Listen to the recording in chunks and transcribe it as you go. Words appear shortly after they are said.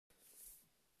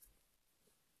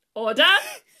Order!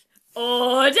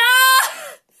 Order!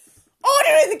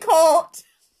 Order in the court!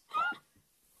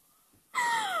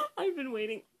 I've been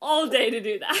waiting all day to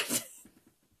do that.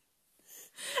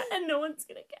 And no one's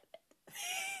gonna get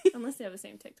it. Unless they have the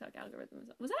same TikTok algorithm.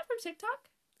 Was that from TikTok?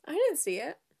 I didn't see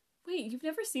it. Wait, you've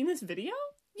never seen this video?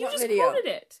 You What just video? quoted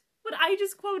it. What I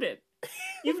just quoted.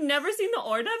 You've never seen the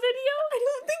Orda video? I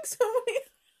don't think so.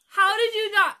 How did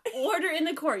you not order in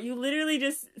the court? You literally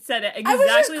just said it I was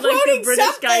just exactly like the quoting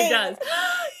British guy something. does.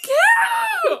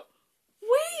 Carol!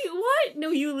 Wait, what?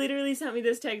 No, you literally sent me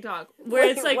this TikTok where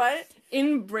Wait, it's like what?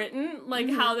 in Britain, like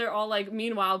how they're all like,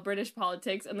 meanwhile, British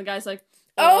politics, and the guy's like,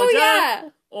 Oh, order, yeah.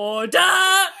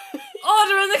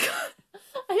 order in the court.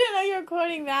 I didn't know you were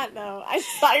quoting that, though. I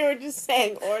thought you were just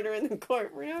saying order in the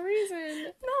court for no reason.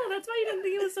 No, that's why you didn't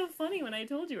think it was so funny when I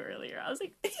told you earlier. I was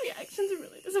like, these reactions are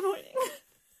really disappointing.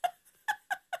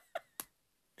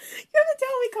 You have to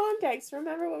tell me context.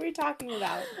 Remember what we were talking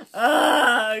about.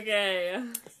 Okay.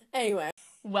 Anyway.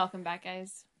 Welcome back,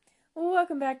 guys.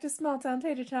 Welcome back to Small Town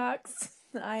Tater Talks.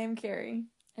 I am Carrie.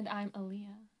 And I'm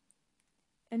Aaliyah.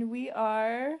 And we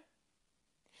are...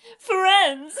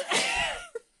 friends!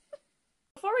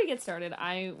 Before we get started,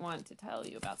 I want to tell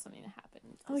you about something that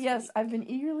happened. Oh, yes. I've been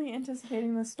eagerly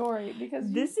anticipating this story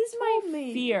because This is my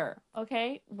me. fear,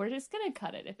 okay? We're just gonna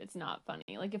cut it if it's not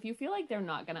funny. Like, if you feel like they're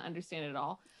not gonna understand it at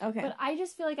all. Okay. But I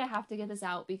just feel like I have to get this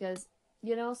out because,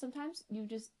 you know, sometimes you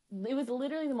just... It was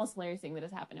literally the most hilarious thing that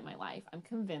has happened in my life. I'm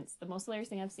convinced. The most hilarious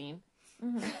thing I've seen.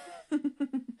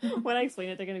 Mm-hmm. When I explain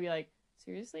it, they're gonna be like,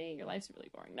 seriously? Your life's really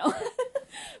boring. No.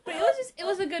 But it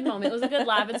was a good moment. It was a good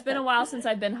laugh. It's been a while since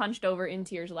I've been hunched over in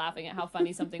tears laughing at how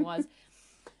funny something was.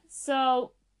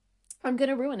 So I'm going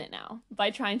to ruin it now by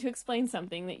trying to explain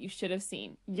something that you should have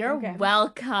seen. You're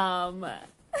welcome.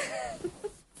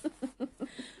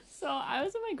 So I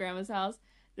was at my grandma's house.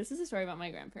 This is a story about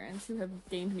my grandparents who have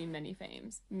gained me many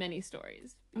fames, many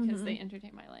stories, because they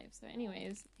entertain my life. So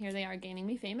anyways, here they are gaining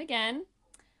me fame again.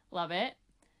 Love it.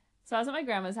 So I was at my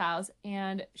grandma's house,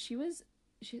 and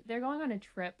they're going on a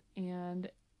trip, and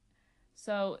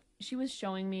so she was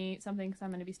showing me something because I'm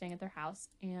going to be staying at their house,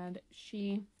 and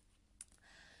she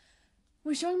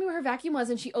was showing me where her vacuum was,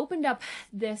 and she opened up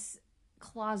this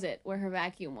closet where her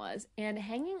vacuum was, and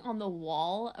hanging on the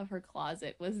wall of her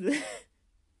closet was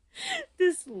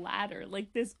this ladder,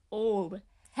 like this old,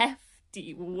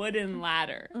 hefty wooden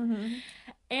ladder. Mm-hmm.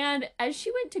 And as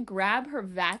she went to grab her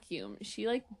vacuum, she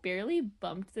like barely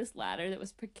bumped this ladder that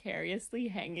was precariously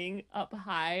hanging up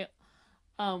high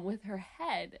with her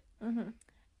head. Mm-hmm.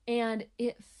 And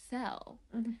it fell.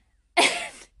 Mm-hmm.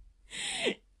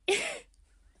 And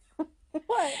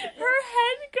What? her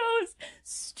head goes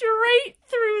straight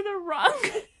through the rung.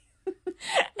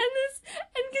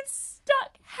 and gets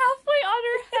stuck halfway on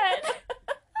her head.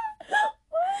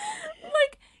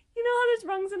 Like, you know how there's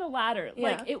rungs in a ladder?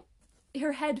 Yeah. Like,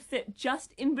 her head fit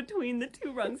just in between the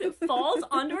two rungs. It falls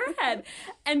onto her head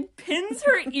and pins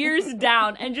her ears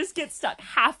down and just gets stuck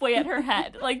halfway at her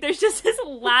head. Like, there's just this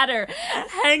ladder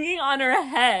hanging on her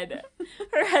head.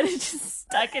 Her head is just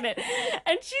stuck in it.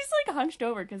 And she's, like, hunched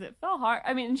over because it fell hard.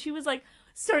 I mean, and she was, like,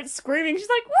 starts screaming. She's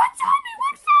like, what's on me?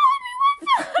 What fell on me? What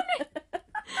fell on me?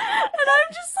 And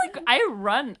I'm just, like,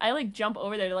 I, like, jump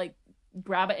over there to, like,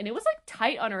 grab it. And it was, like,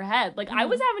 tight on her head. Like, I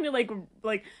was having to,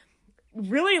 like,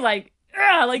 really, like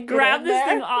grab this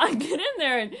thing off, get in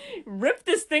there and rip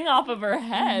this thing off of her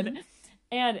head.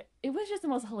 And it was just the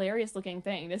most hilarious looking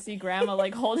thing to see grandma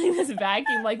like holding this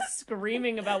vacuum, like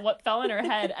screaming about what fell in her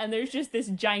head. And there's just this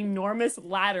ginormous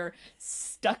ladder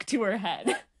stuck to her head.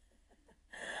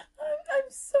 I'm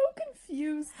so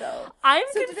confused though. I'm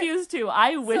confused too.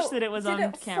 I wish that it was on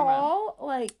did it camera. Fall,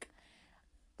 like,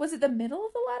 was it the middle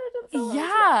of the ladder that fell?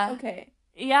 Yeah. Okay.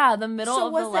 Yeah, the middle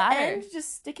of the ladder. So was the end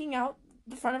just sticking out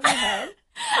the front of her head?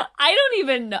 I don't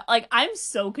even know. Like, I'm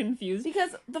so confused.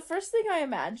 Because the first thing I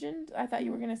imagined, I thought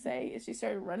you were going to say, is she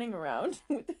started running around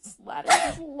with this ladder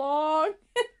just long,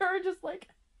 and her just like...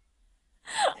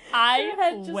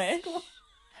 I wish...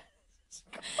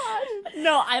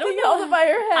 No, I don't know. Held it by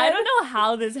her head. I don't know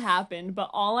how this happened, but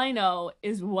all I know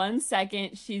is 1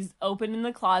 second she's opening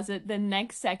the closet, the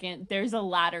next second there's a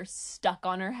ladder stuck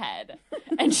on her head,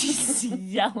 and she's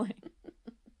yelling.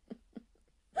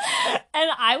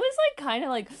 And I was like, kind of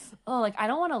like, oh, like I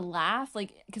don't want to laugh,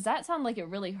 like, because that sounded like it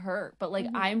really hurt, but like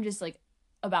I'm just like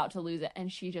about to lose it,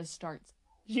 and she just starts.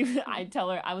 I tell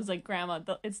her, I was like, Grandma,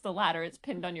 it's the ladder, it's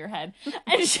pinned on your head,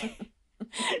 and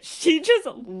she just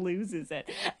loses it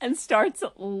and starts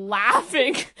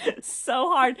laughing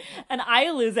so hard, and I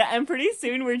lose it, and pretty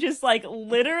soon we're just like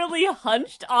literally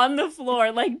hunched on the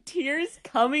floor, like tears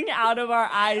coming out of our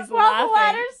eyes, While laughing. the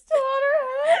ladder's still on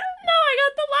her head? No, I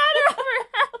got the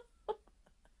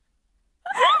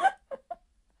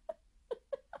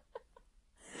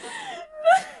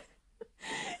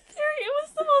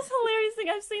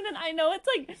I know it's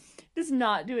like does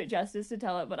not do it justice to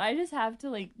tell it, but I just have to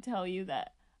like tell you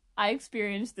that I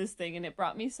experienced this thing and it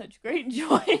brought me such great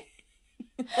joy.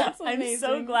 That's I'm amazing.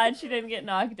 so glad she didn't get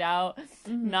knocked out.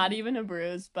 Mhm. Not even a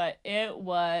bruise, but it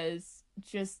was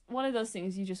just one of those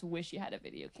things you just wish you had a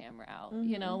video camera out.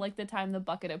 You know, like the time the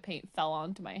bucket of paint fell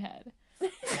onto my head.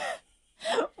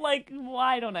 Like,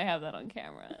 why don't I have that on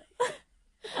camera?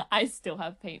 I still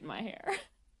have paint in my hair.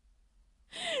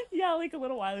 Yeah, like a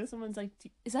little while ago, someone's like,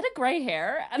 is that a gray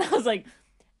hair? And I was like,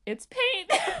 it's paint.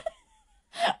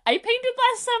 I painted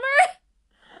last summer.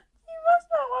 You must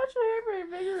not wash your hair very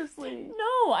vigorously.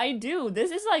 No, I do.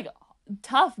 This is like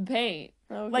tough paint.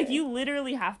 Okay. Like you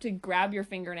literally have to grab your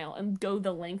fingernail and go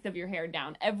the length of your hair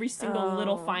down, every single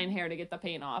little fine hair to get the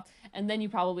paint off. And then you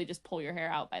probably just pull your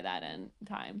hair out by that end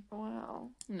time. Wow.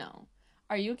 No.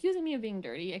 Are you accusing me of being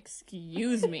dirty?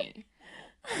 Excuse me.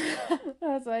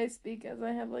 That's why I speak, as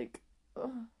I have like the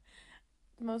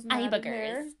most Eye matted boogers.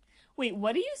 hair. Wait,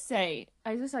 what do you say?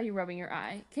 I just saw you rubbing your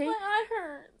eye. Okay, My eye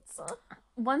hurts.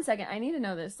 1 second. I need to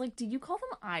know this. Like, do you call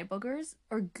them eye boogers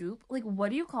or goop? Like, what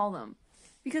do you call them?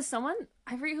 Because someone,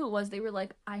 I forget who it was, they were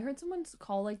like, I heard someone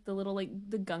call like the little, like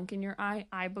the gunk in your eye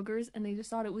boogers, and they just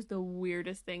thought it was the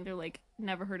weirdest thing. They're like,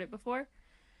 never heard it before.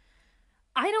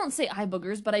 I don't say eye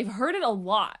boogers, but I've heard it a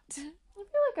lot. I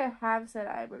feel like I have said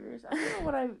eye boogers. I don't know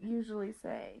what I usually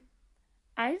say.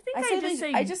 I think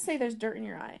I just say there's dirt in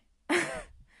your eye.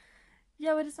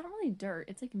 Yeah, but it's not really dirt.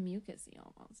 It's like mucusy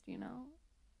almost, you know?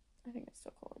 I think I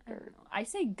still call it I don't dirt. know. I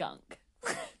say gunk.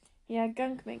 Yeah,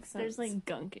 gunk makes sense. There's like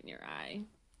gunk in your eye.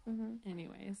 Mm-hmm.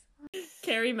 Anyways.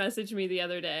 Carrie messaged me the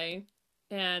other day,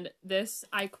 and this,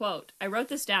 I quote, I wrote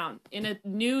this down in a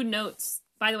new notes.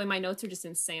 By the way, my notes are just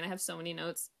insane. I have so many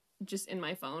notes just in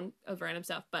my phone of random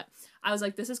stuff, but I was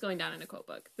like, this is going down in a quote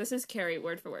book. This is Carrie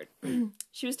word for word.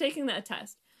 She was taking that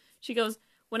test. She goes,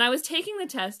 when I was taking the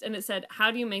test and it said,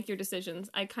 how do you make your decisions?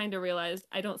 I kind of realized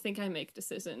I don't think I make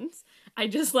decisions. I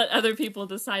just let other people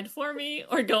decide for me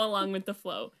or go along with the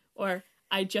flow, or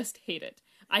I just hate it.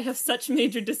 I have such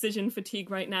major decision fatigue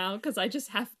right now because I just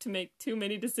have to make too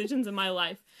many decisions in my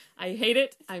life. I hate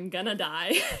it. I'm gonna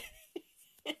die.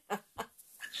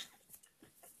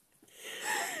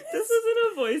 This was in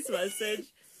a voice message.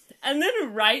 And then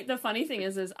the funny thing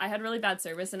is I had really bad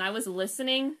service and I was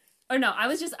listening, or no, I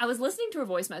was listening to her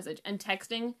voice message and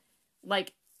texting,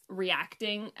 like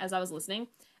reacting as I was listening.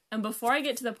 And before I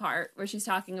get to the part where she's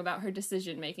talking about her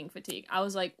decision-making fatigue, I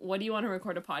was like, what do you want to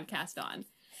record a podcast on?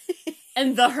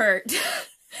 And the hurt.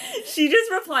 She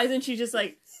just replies and she's just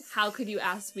like, how could you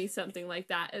ask me something like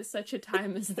that at such a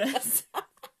time as this?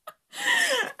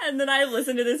 And then I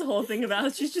listened to this whole thing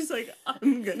about, she's just like,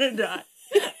 I'm gonna die.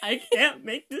 I can't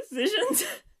make decisions.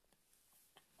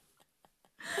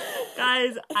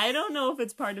 Guys, I don't know if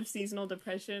it's part of seasonal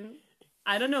depression.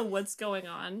 I don't know what's going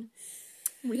on.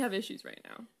 We have issues right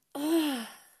now.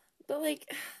 But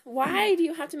like, why do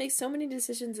you have to make so many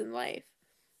decisions in life?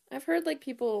 I've heard like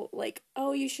people like,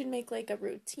 oh, you should make like a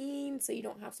routine so you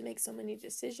don't have to make so many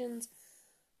decisions.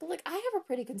 But like, I have a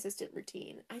pretty consistent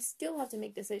routine. I still have to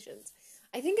make decisions.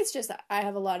 I think it's just that I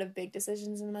have a lot of big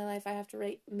decisions in my life I have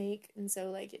to make, and so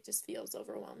like it just feels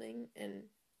overwhelming. And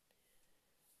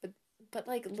but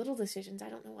like little decisions, I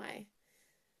don't know why.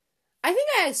 I think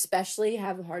I especially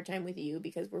have a hard time with you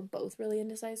because we're both really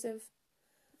indecisive.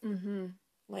 Mm-hmm.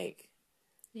 Like,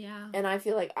 yeah. And I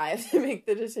feel like I have to make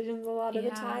the decisions a lot of the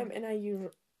time, and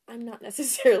I'm not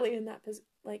necessarily in that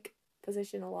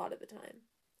position a lot of the time.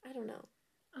 I don't know.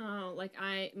 Oh, like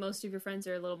most of your friends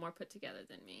are a little more put together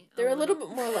than me. They're a little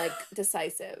bit more like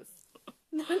decisive.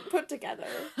 Not put together.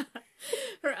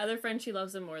 Her other friend, she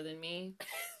loves him more than me.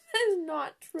 That is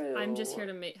not true. I'm just here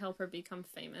to help her become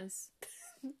famous.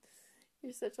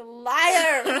 You're such a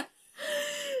liar.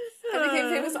 I became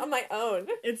famous on my own.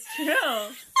 It's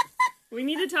true. We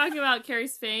need to talk about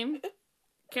Carrie's fame.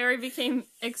 Carrie became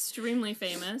extremely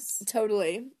famous.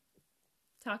 Totally.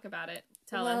 Talk about it.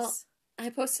 Tell us. I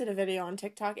posted a video on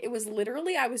TikTok. It was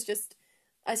literally,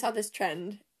 I saw this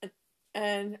trend,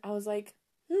 and I was like,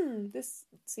 this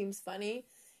seems funny.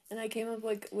 And I came up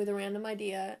with a random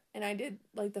idea, and I did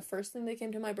like the first thing that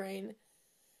came to my brain,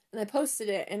 and I posted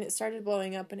it, and it started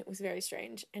blowing up, and it was very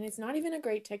strange. And it's not even a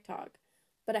great TikTok,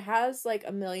 but it has like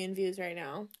 1 million views right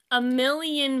now. 1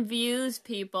 million views,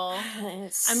 people.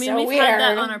 It's we've had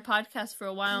that on our podcast for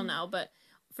a while now, but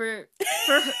for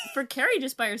Carrie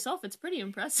just by herself, it's pretty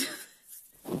impressive.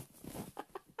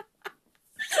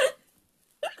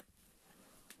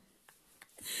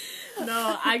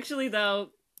 No, actually though,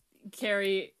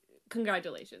 Carrie,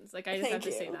 congratulations. Like, I just have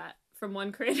to say that. From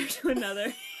one creator to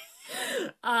another.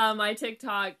 My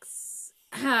TikToks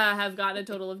have gotten a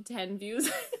total of 10 views.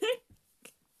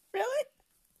 Really?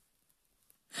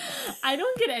 I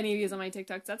don't get any views on my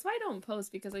TikToks. That's why I don't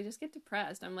post, because I just get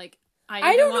depressed. I'm like, I I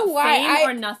either don't know want why. fame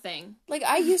or nothing. Like,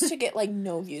 I used to get, like,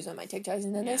 no views on my TikToks,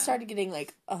 and then Yeah. they started getting,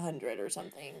 like, 100 or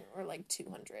something, or, like,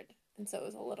 200, and so it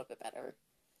was a little bit better.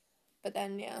 But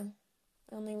then, yeah,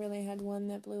 I only really had one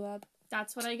that blew up.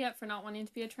 That's what I get for not wanting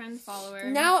to be a trend follower.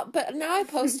 Now I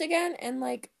post again, and,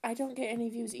 like, I don't get any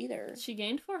views either. She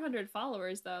gained 400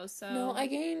 followers, though, so... No, I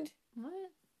gained... What?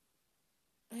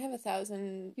 I have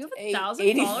 1,000... You have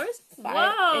 1,000 followers?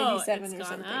 Whoa! 87 it's or gone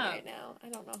something up. right now. I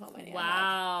don't know how many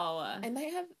Wow. I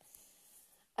might have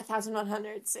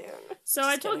 1,100 soon. So Just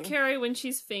I told kidding. Carrie when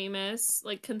she's famous,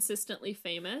 like consistently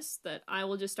famous, that I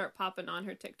will just start popping on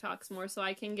her TikToks more so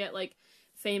I can get like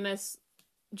famous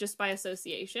just by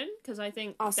association, because I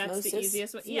think that's Osmosis. the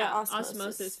easiest way. Yeah,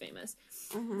 osmosis famous.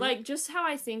 Mhm. Like just how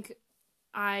I think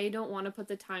I don't want to put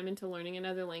the time into learning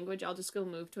another language. I'll just go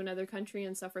move to another country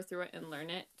and suffer through it and learn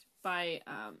it by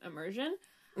immersion.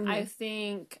 Mhm. I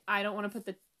think I don't want to put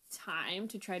the time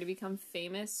to try to become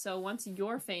famous. So once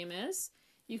you're famous,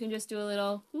 you can just do a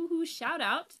little hoo-hoo shout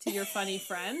out to your funny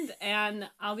friend and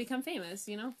I'll become famous,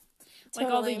 you know? Like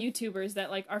all the YouTubers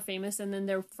that like are famous and then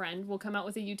their friend will come out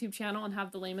with a YouTube channel and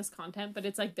have the lamest content, but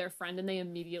it's like their friend and they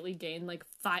immediately gain like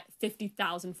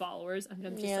 50,000 followers. And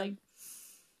I'm just like,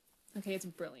 okay, it's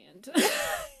brilliant.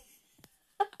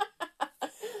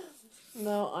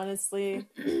 No, honestly,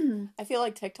 I feel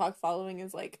like TikTok following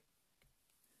is like,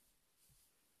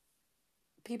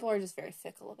 people are just very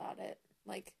fickle about it.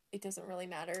 Like, it doesn't really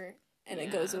matter, and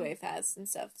it goes away fast and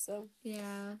stuff, so.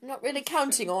 Yeah. I'm not really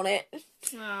counting on it.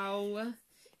 Oh,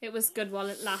 it was good while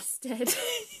it lasted.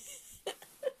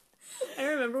 I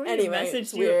remember when Anyway, she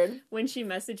it's messaged you, weird. when she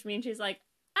messaged me and she's like,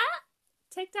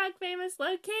 TikTok famous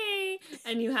low-key,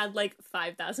 and you had like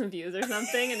 5,000 views or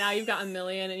something, and now you've got 1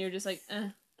 million, and you're just like,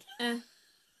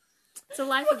 It's the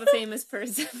life of a famous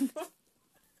person.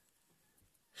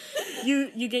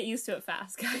 You get used to it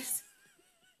fast, guys.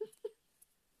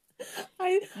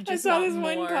 I just saw want this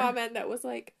one more. comment that was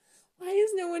like, why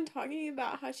is no one talking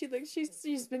about how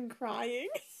she's been crying?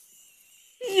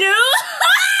 You?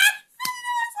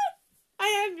 I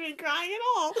haven't been crying at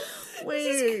all. Wait.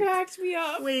 It just cracked me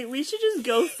up. Wait, we should just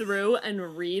go through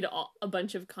and read a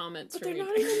bunch of comments But from they're each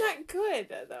not even that good,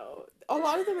 though. A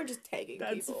lot of them are just tagging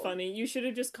That's people. funny. You should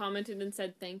have just commented and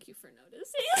said, thank you for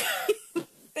noticing.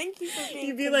 Thank you for being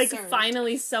You'd be concerned. like,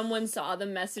 finally someone saw the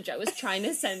message I was trying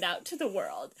to send out to the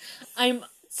world. I'm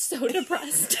so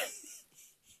depressed.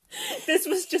 This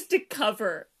was just a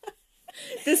cover.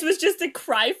 This was just a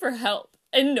cry for help.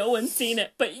 And no one's seen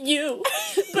it but you.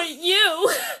 But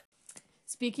you.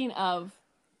 Speaking of...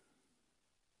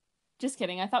 Just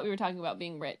kidding. I thought we were talking about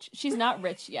being rich. She's not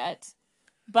rich yet.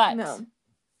 But... No.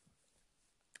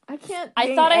 I can't.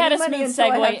 I thought I had a money smooth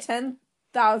until I segue. have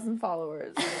 10,000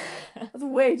 followers. That's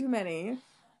way too many.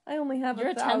 I only have You're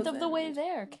 1,000. a tenth of the way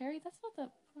there, Carrie. That's not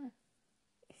that far.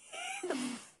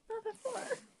 Not that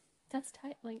far. That's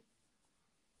tight. Like,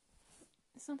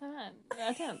 it's not that bad.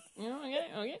 A tenth. You know,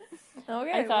 okay.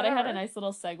 Okay. I thought I had a whatever. nice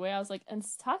little segue. I was like, and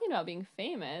talking about being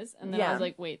famous, and then I Yeah. was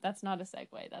like, wait, that's not a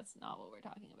segue. That's not what we're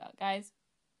talking about, guys.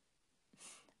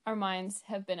 Our minds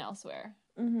have been elsewhere.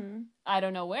 Mm-hmm. I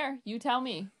don't know where. You tell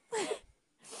me.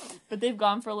 But they've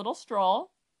gone for a little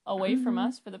stroll away from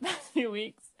us for the past few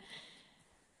weeks.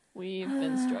 We've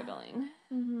been struggling.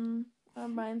 Mm-hmm. Our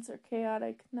minds are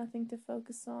chaotic. Nothing to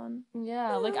focus on.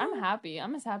 Yeah, like I'm happy.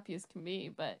 I'm as happy as can be,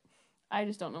 but I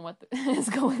just don't know what is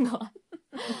going on.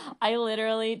 I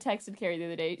literally texted Carrie the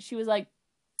other day. She was like,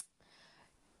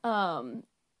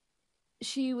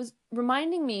 she was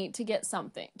reminding me to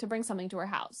bring something to her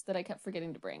house that I kept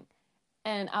forgetting to bring.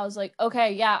 And I was like,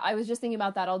 okay, yeah, I was just thinking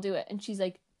about that. I'll do it. And she's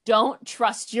like, don't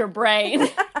trust your brain.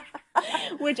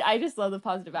 Which I just love the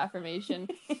positive affirmation.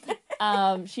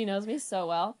 She knows me so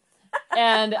well.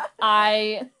 And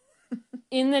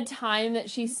in the time that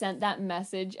she sent that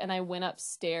message and I went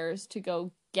upstairs to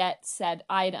go get said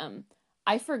item,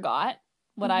 I forgot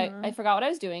I forgot what I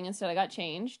was doing. Instead, I got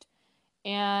changed.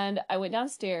 And I went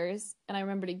downstairs and I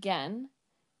remembered again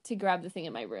to grab the thing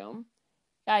in my room.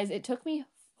 Guys, it took me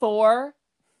 4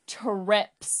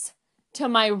 trips to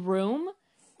my room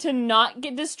to not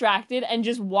get distracted and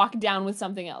just walk down with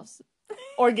something else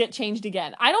or get changed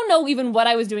again. I don't know even what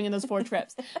I was doing in those 4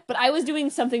 trips, but I was doing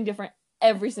something different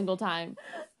every single time.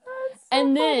 That's so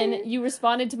And then funny. you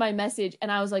responded to my message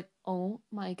and I was like, oh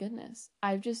my goodness,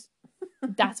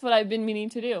 that's what I've been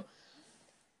meaning to do.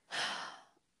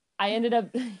 I ended up,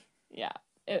 yeah,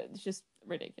 it's just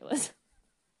ridiculous.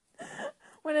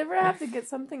 Whenever I have to get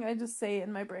something, I just say it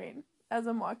in my brain as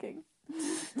I'm walking.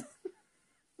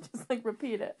 Just like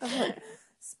repeat it. I'm like,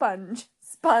 sponge.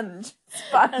 Sponge.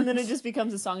 Sponge. And then it just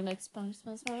becomes a song like sponge,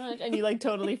 sponge, sponge. And you like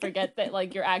totally forget that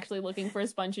like you're actually looking for a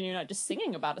sponge and you're not just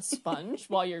singing about a sponge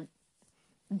while you're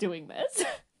doing this.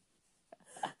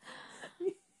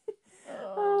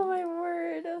 Oh my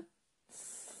word.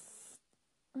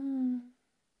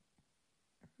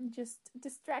 Just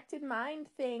distracted mind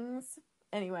things.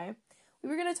 Anyway, we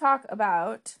were going to talk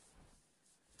about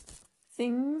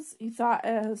things you thought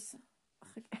as...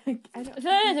 I don't,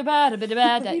 you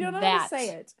don't know how to say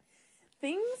it.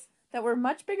 Things that were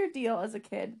much bigger deal as a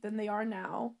kid than they are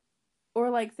now. Or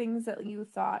like things that you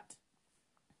thought...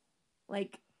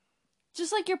 like...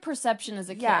 just like your perception as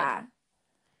a kid. Yeah.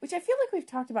 Which I feel like we've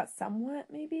talked about somewhat,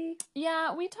 maybe.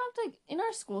 Yeah, we talked, like, in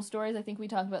our school stories, I think we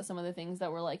talked about some of the things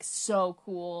that were, like, so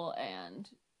cool and,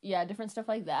 yeah, different stuff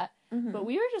like that. Mm-hmm. But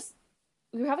we were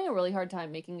having a really hard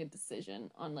time making a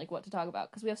decision on, like, what to talk about.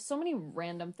 Because we have so many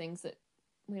random things that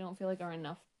we don't feel like are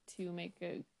enough to make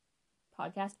a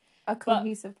podcast. A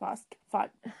cohesive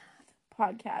podcast.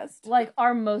 Like,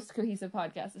 our most cohesive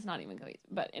podcast is not even cohesive.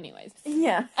 But anyways.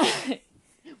 Yeah.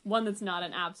 One that's not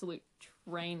an absolute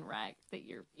train wreck that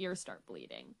your ears start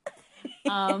bleeding.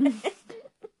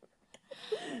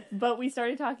 But we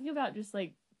started talking about just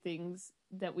like things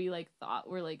that we like thought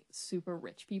were like super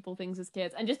rich people things as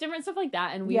kids and just different stuff like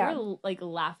that, and we were like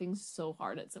laughing so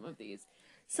hard at some of these.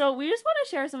 So we just want to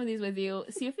share some of these with you,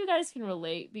 see if you guys can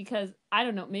relate, because I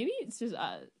don't know, maybe it's just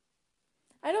us.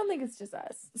 I don't think it's just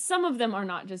us. Some of them are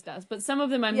not just us, but some of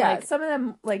them like some of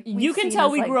them like you can tell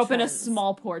we grew up in a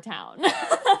small poor town.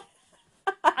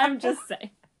 I'm just saying.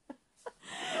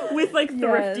 With, like,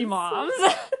 thrifty moms.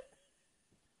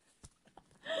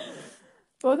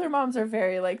 Both our moms are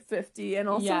very, like, thrifty and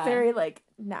also very, like,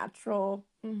 natural.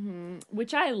 Mm-hmm.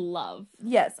 Which I love.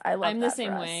 Yes, I love that. I'm the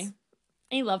same way.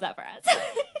 I love that for us.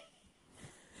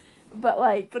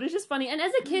 But it's just funny. And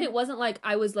as a kid, it wasn't like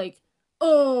I was like,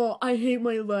 oh, I hate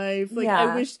my life. Like,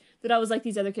 I wish that I was like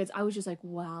these other kids. I was just like,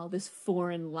 wow, this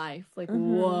foreign life. Like,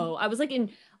 whoa. I was, like, I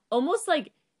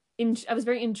was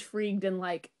very intrigued and,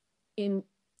 like, in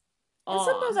awe. And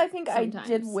sometimes I think I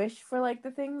did wish for, like,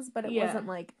 the things, but it wasn't,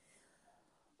 like,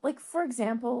 for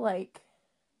example, like,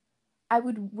 I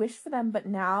would wish for them, but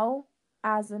now,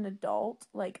 as an adult,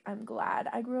 like, I'm glad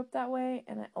I grew up that way,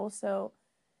 and I also,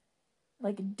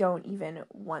 like, don't even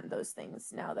want those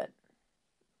things now that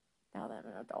I'm an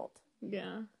adult.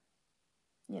 Yeah.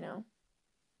 You know?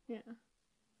 Yeah.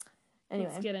 Anyway.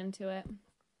 Let's get into it.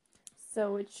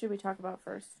 So, which should we talk about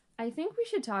first? I think we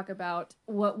should talk about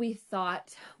what we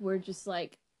thought were just,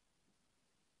 like,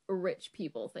 rich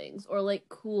people things, or, like,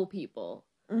 cool people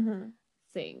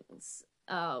things.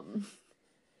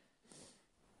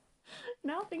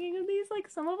 Now thinking of these, like,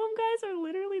 some of them, guys, are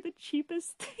literally the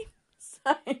cheapest things.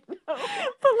 I know.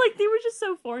 But, like, they were just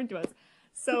so foreign to us.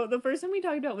 So, the first one we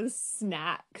talked about was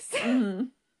snacks.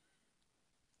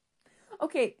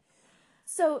 Okay,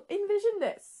 so envision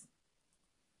this.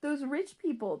 Those rich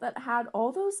people that had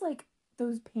all those, like,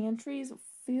 those pantries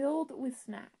filled with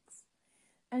snacks.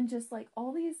 And just, like,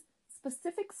 all these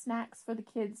specific snacks for the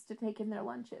kids to take in their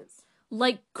lunches.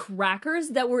 Like, crackers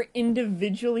that were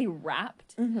individually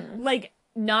wrapped. Like,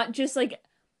 not just, like,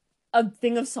 a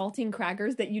thing of saltine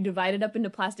crackers that you divided up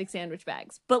into plastic sandwich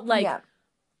bags. But, like,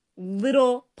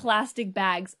 little plastic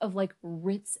bags of, like,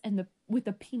 Ritz and with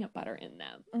the peanut butter in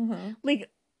them.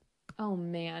 Like, oh,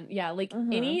 man. Yeah, like,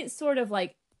 any sort of,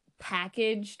 like,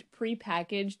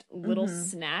 pre-packaged little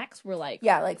snacks were like...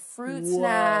 Yeah, like fruit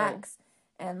snacks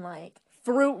and like...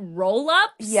 Fruit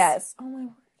roll-ups? Yes. Oh, my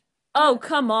word. Oh,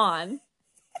 come on.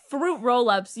 Fruit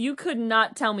roll-ups. You could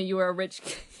not tell me you were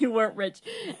you weren't rich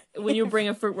when you bring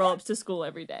a fruit roll-ups to school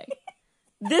every day.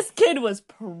 This kid was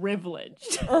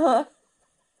privileged. Or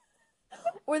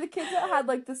the kids that had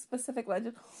like the specific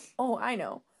legend. Oh, I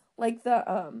know. Like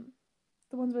the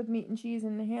ones with meat and cheese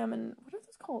and ham and... What are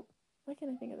those called? Why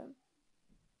can't I think of them?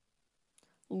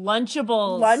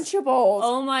 Lunchables.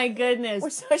 Oh my goodness. We're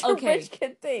such a rich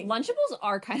kid thing. Lunchables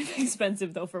are kind of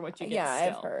expensive though for what you get. Yeah,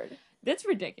 still. I've heard. That's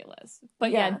ridiculous. But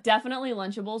yeah, definitely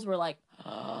Lunchables were like,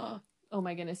 oh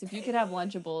my goodness, if you could have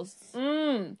Lunchables.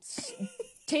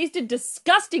 Tasted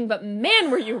disgusting, but man,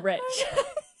 were you rich.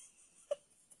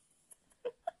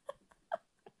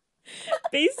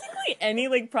 Basically any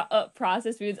like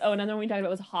processed foods. Oh, another one we talked about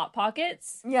was Hot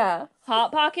Pockets. Yeah.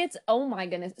 Hot Pockets. Oh my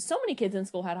goodness. So many kids in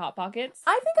school had Hot Pockets.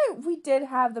 I think we did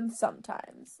have them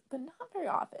sometimes, but not very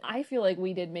often. I feel like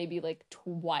we did maybe like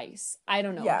twice. I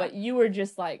don't know. Yeah. But you were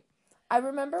just like... I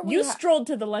remember... You strolled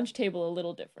to the lunch table a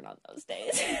little different on those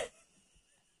days. I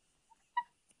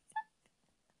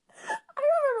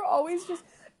remember always just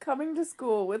coming to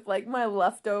school with like my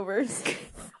leftovers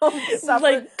from supper.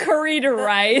 Like curried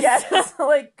rice. Yes,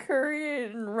 like curry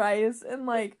and rice and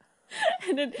like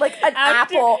And then like an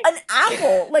after-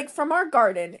 apple, like from our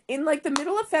garden in like the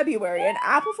middle of February, an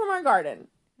apple from our garden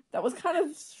that was kind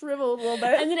of shriveled a little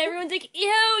bit. And then everyone's like, ew,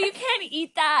 you can't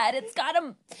eat that. It's got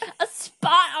a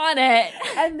spot on it.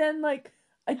 And then like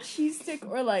a cheese stick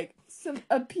or like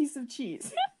a piece of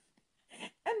cheese.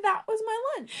 And that was my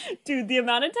lunch. Dude, the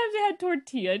amount of times I had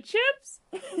tortilla chips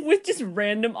with just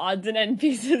random odds and end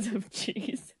pieces of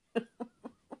cheese.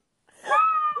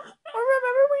 Or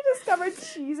remember we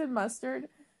discovered cheese and mustard?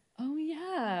 Oh,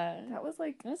 yeah. That was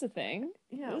like, That was a thing.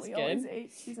 yeah, That was we good. always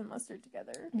ate cheese and mustard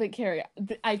together. But Carrie,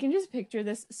 I can just picture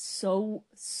this so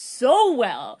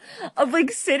well of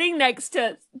like sitting next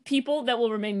to people that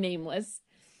will remain nameless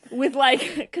with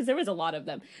like, because there was a lot of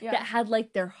them Yeah. that had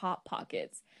like their Hot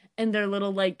Pockets and their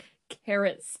little like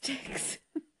carrot sticks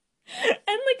and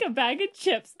like a bag of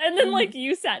chips. And then like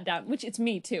you sat down, which it's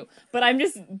me too, but I'm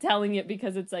just telling it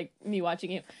because it's like me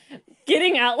watching you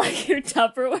getting out like your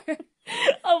Tupperware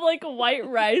of like white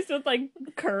rice with like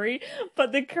curry,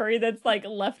 but the curry that's like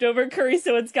leftover curry,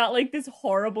 so it's got like this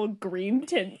horrible green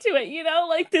tint to it, you know,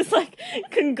 like this like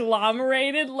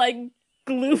conglomerated like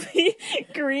gloopy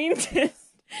green tint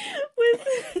with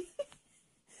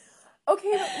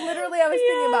Okay, but literally I was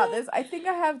thinking Yeah. about this. I think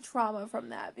I have trauma from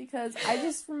that because I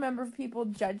just remember people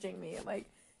judging me. Like,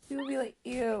 people be like,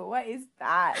 ew, what is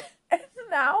that? And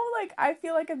now, like, I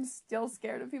feel like I'm still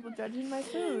scared of people judging my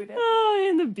food. oh,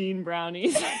 and the bean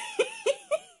brownies.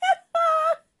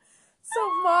 So,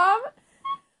 Mom,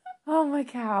 oh my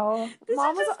cow. This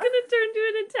Mom is was just gonna turn to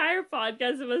an entire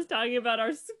podcast of us talking about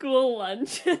our school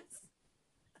lunches.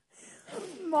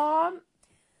 Mom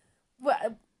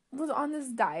was on this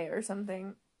diet or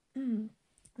something. I think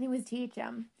it was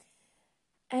THM.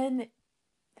 And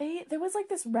there was like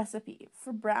this recipe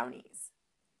for brownies,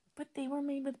 but they were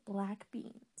made with black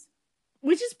beans.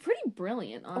 Which is pretty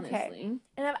brilliant, honestly.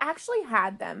 And I've actually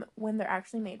had them when they're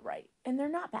actually made right. And they're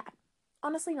not bad.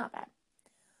 Honestly, not bad.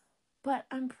 But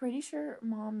I'm pretty sure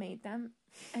Mom made them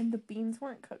and the beans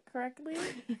weren't cooked correctly.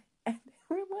 And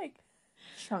they were like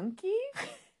chunky.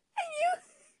 And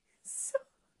so,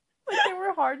 like they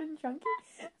were hard and chunky.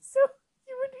 So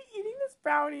you would be eating this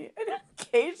brownie and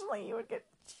occasionally you would get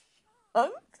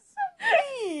chunks of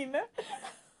bean.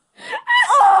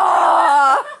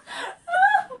 Oh!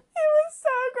 It was so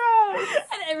gross.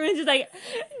 And everyone's just like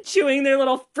chewing their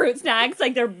little fruit snacks,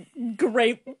 like their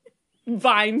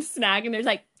grapevine snack, and there's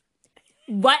like,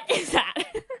 what is that?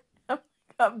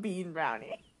 A bean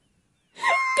brownie.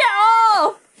 Get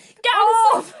off! Get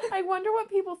off! I wonder what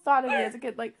people thought of me as a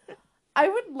kid. Like, I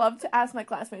would love to ask my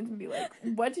classmates and be like,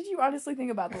 what did you honestly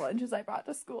think about the lunches I brought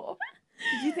to school?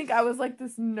 Did you think I was like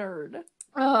this nerd?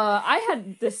 I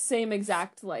had the same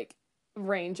exact like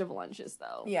range of lunches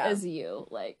though, Yeah. as you.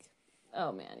 Like,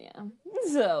 oh man, yeah.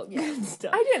 So good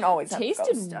stuff. I didn't always have Tasted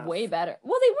gross stuff. way better.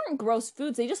 Well, they weren't gross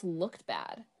foods; they just looked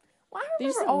bad. Well, I they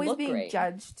just remember didn't always look being great.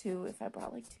 judged too if I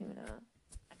brought like tuna.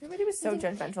 Everybody was so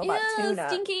judgmental about Ew, tuna.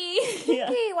 stinky.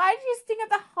 Stinky, why did you stink up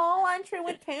the whole lunchroom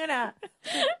with tuna?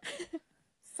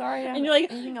 Sorry, And you're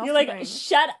like, anything else you're to like, bring.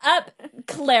 shut up,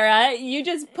 Clara. You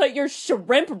just put your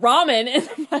shrimp ramen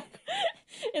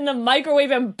in the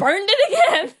microwave and burned it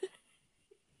again.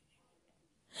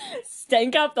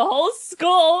 Stank up the whole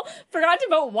school. Forgot to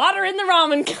put water in the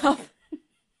ramen cup.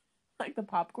 Like the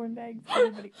popcorn bags.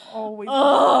 Everybody always.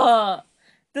 Ugh.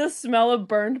 The smell of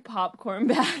burned popcorn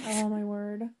bags. Oh my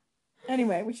word.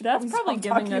 Anyway, we should That's probably stop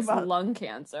giving talking us about lung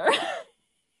cancer.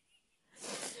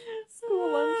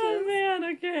 school lunches. Oh, man,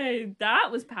 okay. That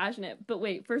was passionate. But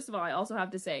wait, first of all, I also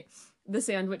have to say the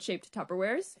sandwich-shaped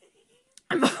Tupperwares.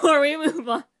 Before we move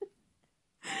on.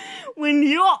 When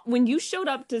you showed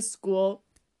up to school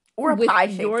Or a with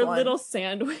pie-shaped your one. little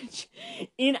sandwich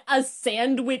in a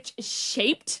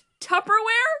sandwich-shaped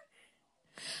Tupperware?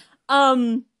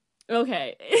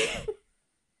 Okay.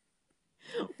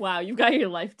 Wow, you've got your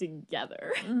life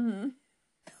together. Mm-hmm.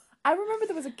 I remember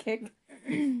there was a kick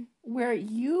where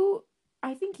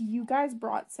I think you guys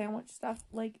brought sandwich stuff,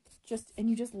 like, and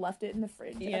you just left it in the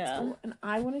fridge Yeah. at school. And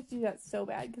I wanted to do that so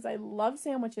bad because I love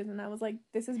sandwiches and I was like,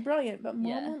 this is brilliant, but Mom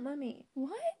Yeah. won't let me.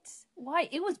 What? Why?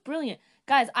 It was brilliant.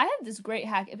 Guys, I have this great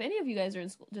hack. If any of you guys are in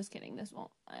school, just kidding, this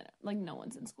won't, like, no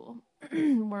one's in school.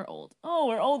 We're old. Oh,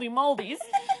 we're oldie moldies.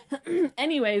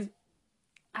 Anyways,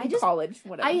 College,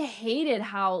 whatever. I hated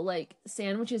how, like,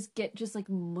 sandwiches get just, like,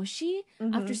 mushy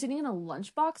after sitting in a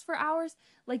lunchbox for hours.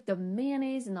 Like, the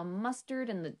mayonnaise and the mustard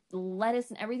and the lettuce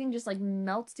and everything just, like,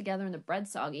 melts together and the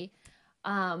bread's soggy.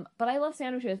 But I love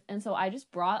sandwiches, and so I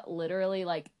just brought literally,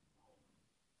 like,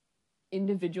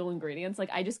 individual ingredients. Like,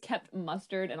 I just kept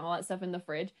mustard and all that stuff in the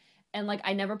fridge. And, like,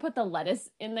 I never put the lettuce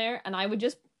in there. And I would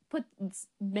just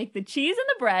make the cheese in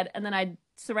the bread. And then I'd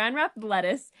saran wrap the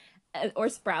lettuce or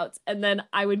sprouts. And then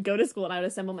I would go to school and I would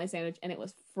assemble my sandwich. And it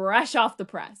was fresh off the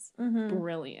press.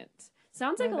 Brilliant.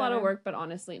 Sounds like a lot of work, but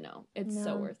honestly, no. It's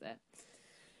so worth it.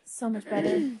 So much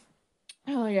better.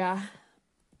 Oh, yeah.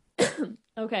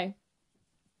 Okay.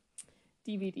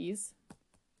 DVDs.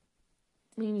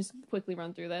 We can just quickly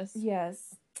run through this.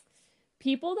 Yes.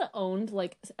 People that owned,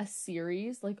 like, a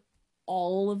series, like,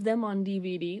 all of them on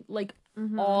DVD, like,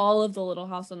 all of The Little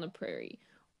House on the Prairie,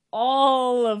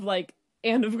 all of, like,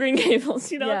 Anne of Green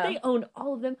Gables, you know? Yeah. They owned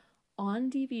all of them on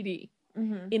DVD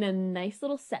in a nice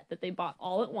little set that they bought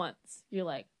all at once. You're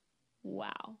like,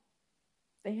 wow.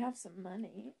 They have some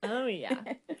money. Oh, yeah.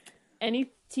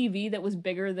 Any TV that was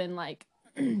bigger than, like,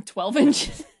 12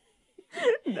 inches.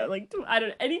 No, like, I don't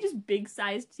know. Any just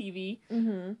big-sized TV.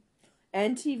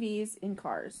 And TVs in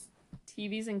cars.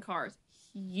 TVs in cars.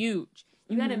 Huge.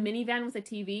 You had a minivan with a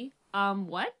TV?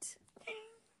 What?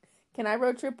 Can I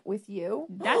road trip with you?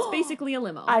 That's basically a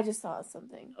limo. I just saw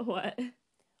something. What?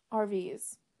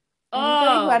 RVs. Oh.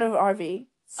 Anybody who had an RV.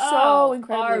 So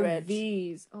incredibly rich.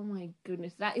 RVs. Oh my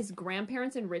goodness. That is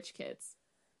grandparents and rich kids.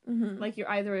 Like, you're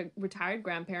either a retired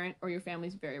grandparent or your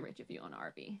family's very rich if you own an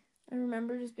RV. I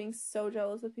remember just being so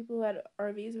jealous of people who had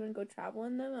RVs and would go travel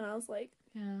in them, and I was like,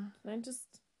 yeah. Can I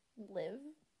just live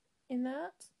in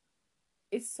that?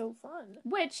 It's so fun.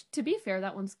 Which, to be fair,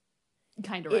 that one's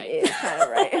kind of right. It is kind of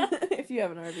right. If you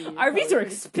have an RV. RVs are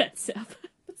expensive.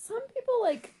 But some people,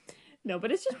 like... No,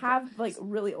 but it's just... have, like,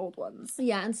 really old ones.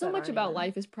 Yeah, and so much about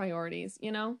life is priorities,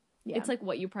 you know? Yeah. It's like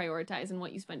what you prioritize and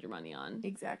what you spend your money on.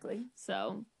 Exactly.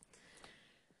 So,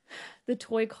 the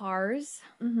toy cars.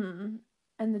 And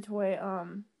the toy,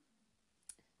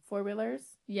 four-wheelers.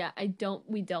 Yeah,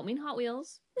 we don't mean Hot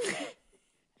Wheels.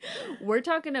 We're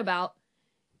talking about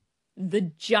the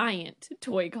giant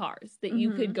toy cars that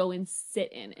you could go and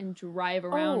sit in and drive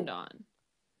around on.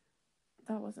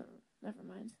 That wasn't, never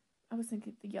mind. I was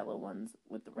thinking the yellow ones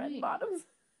with the red Wait. bottoms.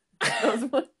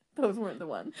 Those weren't the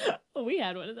ones. Oh, we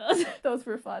had one of those. Those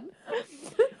were fun.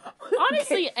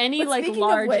 Honestly, any, but like, speaking of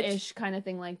large-ish kind of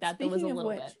thing like that, that was a speaking of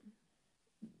little which, bit.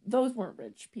 Those weren't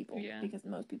rich people. Yeah. Because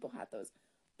most people had those.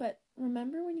 But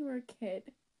remember when you were a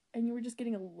kid and you were just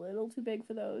getting a little too big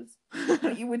for those?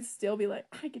 But you would still be like,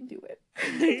 I can do it.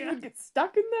 You would get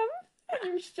stuck in them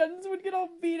and your shins would get all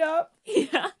beat up.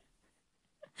 Yeah.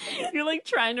 You're, like,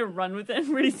 trying to run with it, and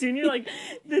pretty soon you're, like,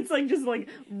 it's, like, just, like,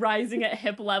 rising at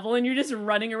hip level, and you're just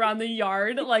running around the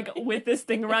yard, like, with this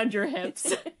thing around your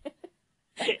hips.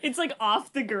 It's, like,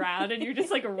 off the ground, and you're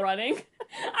just, like, running.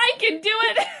 I can do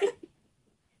it!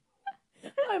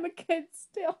 I'm a kid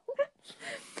still.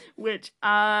 Which,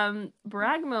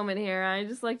 brag moment here, I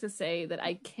just like to say that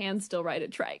I can still ride a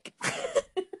trike.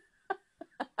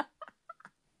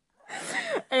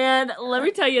 And let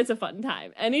me tell you, it's a fun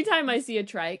time. Anytime I see a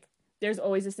trike, there's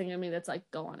always this thing in me that's like,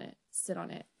 go on it, sit on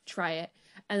it, try it.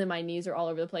 And then my knees are all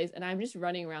over the place, and I'm just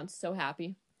running around so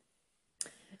happy.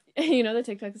 You know, the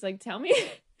TikTok is like, tell me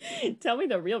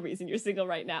the real reason you're single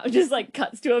right now. Just, like,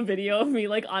 cuts to a video of me,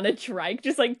 like, on a trike,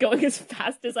 just, like, going as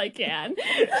fast as I can.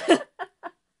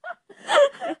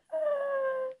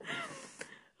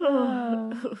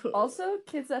 Also,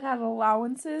 kids that had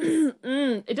allowances.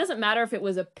 It doesn't matter if it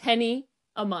was a penny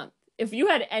a month. If you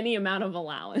had any amount of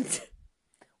allowance.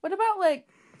 What about, like,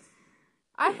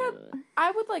 I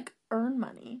would, like, earn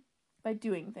money by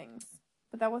doing things.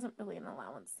 But that wasn't really an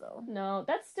allowance, though. No,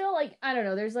 that's still, like, I don't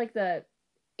know, there's, like,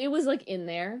 it was, like, in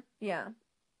there. Yeah.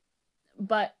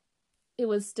 But it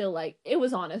was still, like, it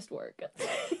was honest work.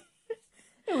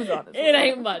 It was honest work. It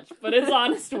ain't much, but it's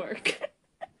honest work.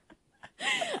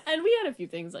 And we had a few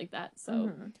things like that,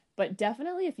 so. But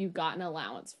definitely if you got an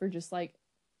allowance for just, like,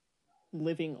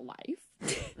 living life,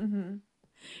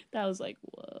 that was like,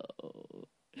 whoa.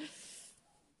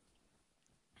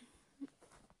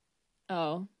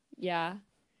 Oh, yeah.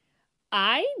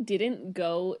 I didn't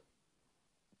go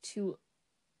to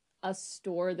a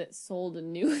store that sold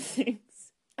new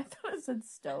things. I thought it said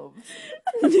stoves.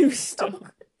 New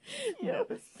stove. Yeah.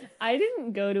 No. I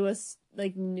didn't go to a,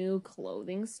 like, new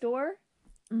clothing store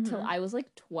till I was,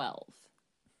 like, 12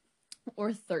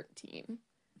 or 13.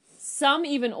 Some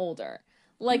even older.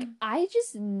 Like, I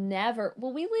just never...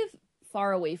 Well, we live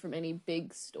far away from any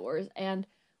big stores, and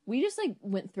we just, like,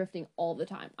 went thrifting all the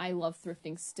time. I love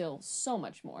thrifting still so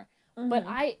much more. But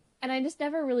I just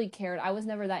never really cared. I was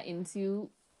never that into,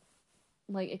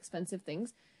 like, expensive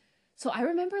things. So I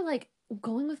remember, like,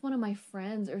 going with one of my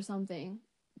friends or something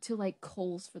to, like,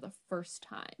 Kohl's for the first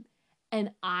time.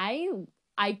 And I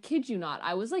I kid you not,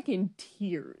 I was like in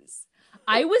tears.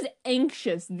 I was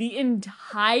anxious the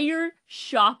entire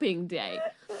shopping day.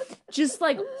 Just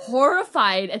like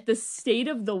horrified at the state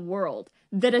of the world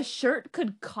that a shirt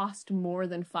could cost more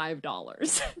than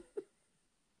 $5.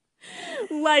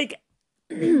 Like,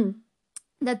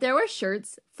 that there were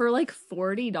shirts for like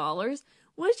 $40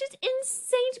 was just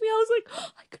insane to me. I was like,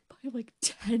 oh, I could buy like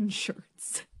 10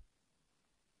 shirts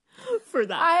for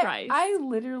that price. I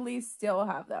literally still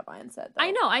have that mindset, though.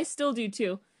 I know, I still do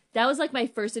too. That was like my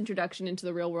first introduction into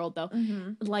the real world, though.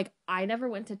 Mm-hmm. Like, I never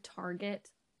went to Target,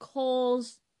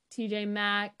 Kohl's, TJ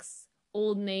Maxx,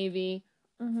 Old Navy,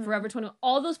 Forever 21.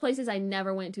 All those places I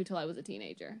never went to till I was a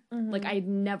teenager. Like, I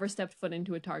never stepped foot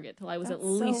into a Target till I was at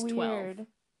least 12. Weird.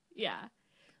 Yeah.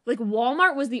 Like,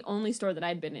 Walmart was the only store that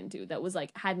I'd been into that was, like,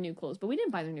 had new clothes. But we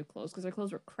didn't buy their new clothes because their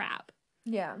clothes were crap.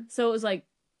 Yeah. So it was like,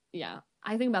 yeah.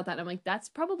 I think about that and I'm like, that's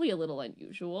probably a little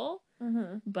unusual.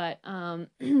 But,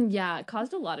 yeah, it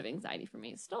caused a lot of anxiety for me.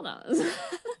 It still does.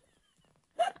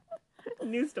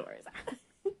 New stores.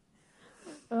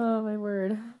 Oh, my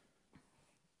word.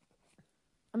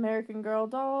 American Girl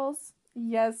dolls.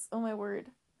 Yes, oh my word.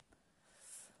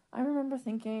 I remember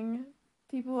thinking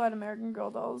people who had American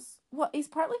Girl dolls. Well, it's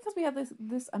partly because we had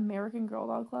this American Girl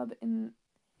doll club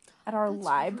at our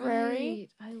library.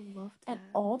 Right. I loved that. And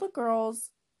all the girls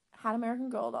had American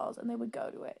Girl dolls and they would go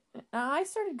to it. And I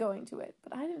started going to it,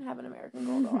 but I didn't have an American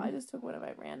Girl doll. I just took one of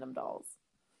my random dolls.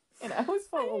 And I always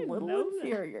felt a little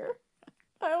inferior.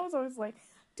 I was always like,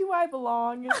 do I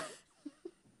belong?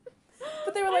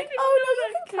 But they were like, oh, no,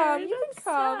 you can come. You can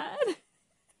come.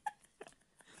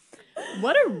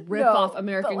 What a rip-off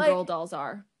American Girl dolls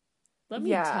are. Let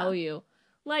me tell you.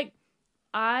 Like,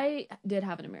 I did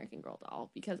have an American Girl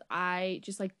doll because I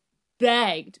just, like,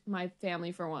 begged my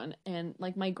family for one. And,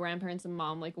 like, my grandparents and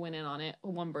mom, like, went in on it.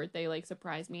 One birthday, like,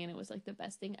 surprised me. And it was, like, the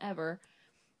best thing ever.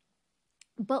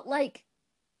 But, like,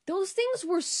 those things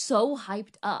were so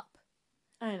hyped up.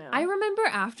 I know. I remember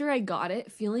after I got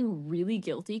it feeling really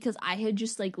guilty because I had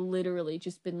just like literally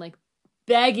just been like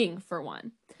begging for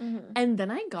one. And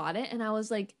then I got it and I was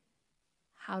like,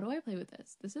 how do I play with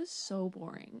this? This is so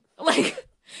boring. Like,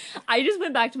 I just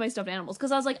went back to my stuffed animals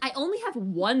because I was like, I only have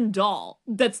one doll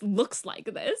that looks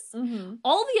like this.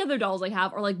 All the other dolls I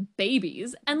have are like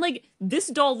babies. And like, this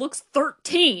doll looks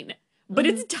 13, but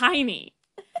it's tiny.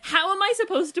 How am I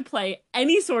supposed to play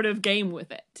any sort of game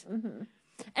with it?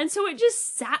 And so it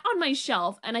just sat on my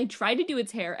shelf, and I tried to do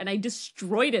its hair, and I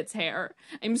destroyed its hair.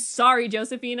 I'm sorry,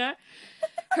 Josephina.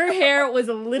 Her hair was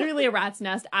literally a rat's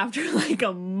nest after, like,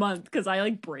 a month, because I,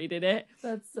 like, braided it.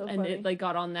 That's so funny. And it, like,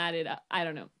 got on that. I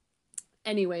don't know.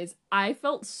 Anyways, I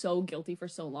felt so guilty for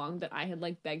so long that I had,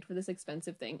 like, begged for this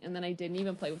expensive thing, and then I didn't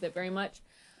even play with it very much.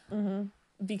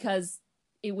 Because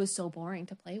it was so boring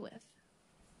to play with.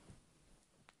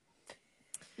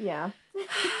 Yeah.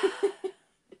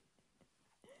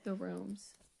 The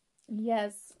rooms.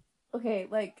 Yes. Okay,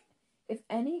 like, if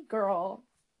any girl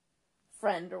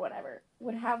friend or whatever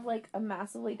would have, like, a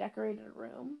massively decorated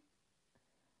room,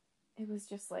 it was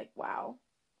just like, wow.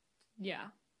 Yeah.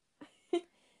 And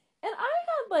I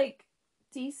had, like,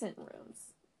 decent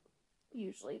rooms,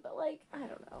 usually, but, like, I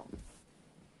don't know.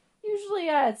 Usually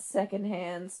I had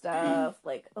secondhand stuff,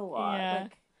 like, a lot. Yeah.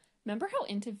 Like, remember how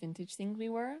into vintage things we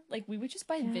were? Like, we would just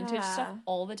buy vintage stuff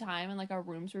all the time, and, like, our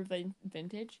rooms were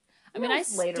vintage. I mean, I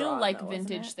still like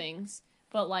vintage things,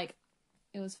 but, like,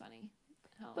 it was funny.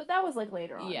 But that was, like,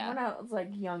 later on. Yeah. When I was, like,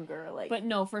 younger, like... But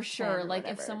no, for sure. Like,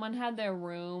 if someone had their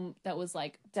room that was,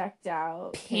 like... decked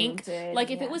out, pink. painted. Like,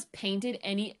 if it was painted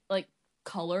any, like,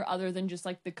 color other than just,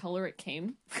 like, the color it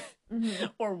came.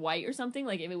 Or white or something.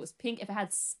 Like, if it was pink, if it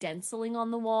had stenciling on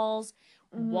the walls,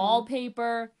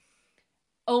 wallpaper...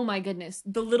 Oh my goodness.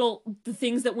 The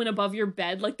things that went above your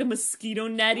bed, like the mosquito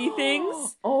netty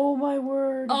things. Oh my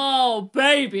word. Oh,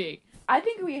 baby. I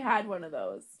think we had one of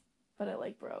those, but it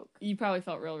like broke. You probably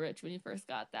felt real rich when you first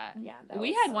got that. Yeah.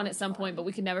 We had one at some point, but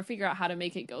we could never figure out how to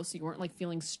make it go so you weren't like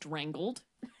feeling strangled.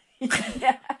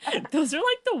 Yeah. Those are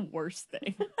like the worst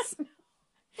things.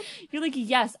 You're like,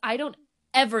 yes, I don't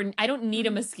need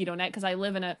a mosquito net because I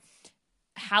live in a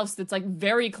house that's like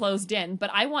very closed in, but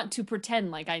I want to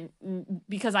pretend like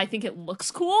because I think it looks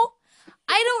cool.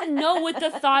 I don't know what the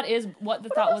thought is, what the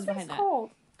thought was behind that.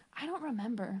 Called? I don't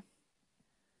remember.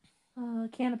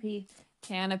 Canopy.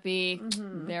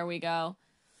 There we go.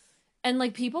 And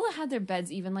like people that had their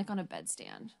beds even like on a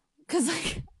bedstand, because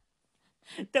like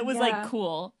that was like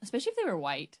cool, especially if they were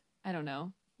white. I don't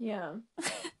know. Yeah.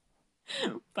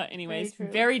 But anyways,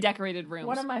 very decorated rooms.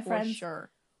 One of my friends,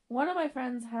 sure. One of my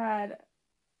friends had,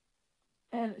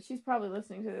 and she's probably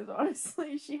listening to this,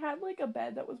 honestly. She had, like, a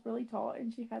bed that was really tall,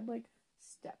 and she had, like,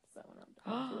 stepzone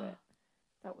onto it.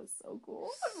 That was so cool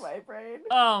in my brain.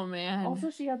 Oh man. Also,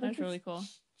 she had like that's really cool.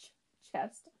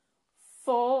 chest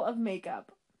full of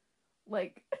makeup,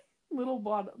 like little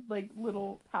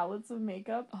little palettes of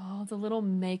makeup. Oh, the little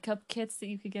makeup kits that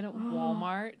you could get at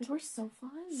Walmart. They were so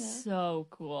fun. So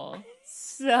cool.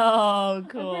 So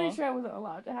cool. I'm pretty sure I wasn't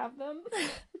allowed to have them.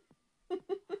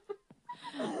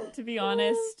 To be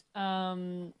honest,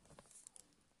 I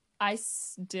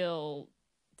still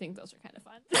think those are kind of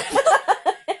fun.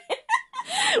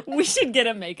 We should get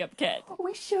a makeup kit.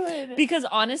 We should. Because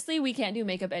honestly, we can't do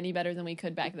makeup any better than we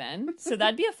could back then. So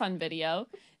that'd be a fun video.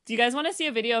 Do you guys want to see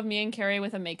a video of me and Carrie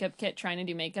with a makeup kit trying to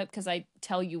do makeup? Because I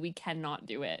tell you, we cannot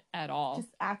do it at all. Just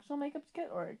actual makeup kit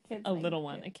or a kid's A little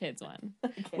one, a kid's one.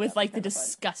 Okay, with like the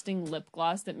disgusting lip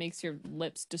gloss that makes your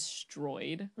lips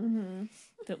destroyed. Mm-hmm.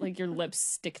 That like your lips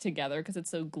stick together because it's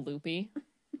so gloopy.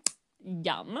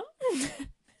 Yum.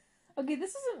 Okay,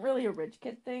 this isn't really a rich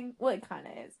kid thing. Well, it kind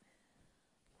of is.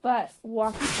 But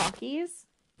walkie-talkies,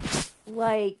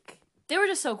 like... They were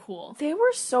just so cool. They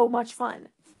were so much fun.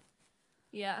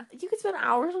 Yeah. You could spend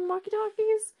hours on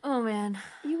walkie-talkies. Oh, man.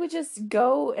 You would just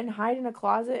go and hide in a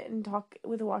closet and talk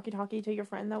with a walkie-talkie to your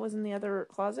friend that was in the other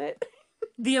closet.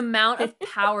 The amount of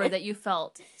power that you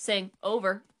felt saying,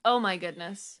 over. Oh, my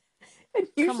goodness. And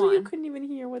usually you couldn't even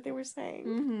hear what they were saying.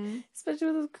 Mm-hmm. Especially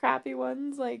with those crappy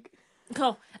ones, like...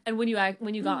 Oh, and when you got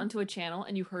onto a channel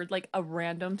and you heard like a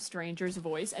random stranger's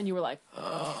voice and you were like,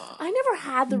 I never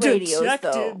had the radios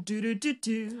though.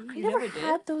 I never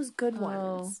had those good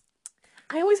ones.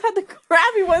 I always had the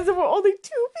crappy ones that were only 2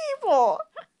 people.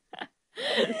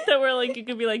 That were like, you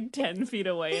could be like 10 feet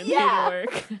away and do the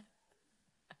work.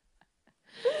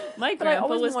 My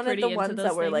grandpa was pretty into those ones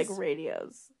that were things. like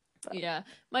radios. But. Yeah,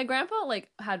 my grandpa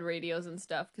like had radios and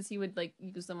stuff because he would like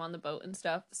use them on the boat and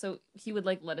stuff. So he would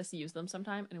like let us use them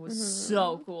sometime, and it was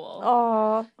so cool.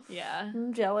 Oh, yeah,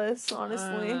 I'm jealous,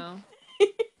 honestly.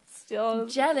 Still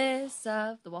jealous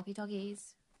of the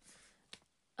walkie-talkies.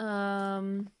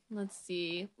 Let's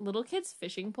see, little kids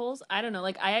fishing poles. I don't know,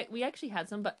 like we actually had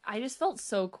some, but I just felt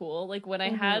so cool. Like when I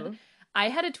had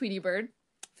a Tweety Bird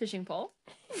fishing pole.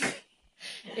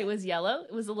 It was yellow.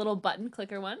 It was the little button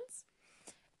clicker ones.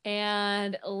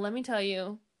 And let me tell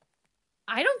you,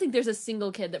 I don't think there's a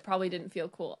single kid that probably didn't feel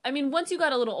cool. I mean, once you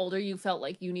got a little older, you felt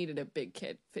like you needed a big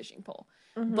kid fishing pole.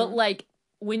 Mm-hmm. But like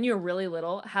when you're really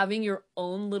little, having your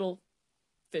own little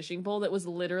fishing pole that was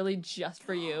literally just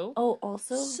for you. Oh,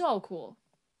 also so cool.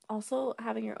 Also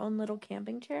having your own little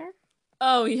camping chair.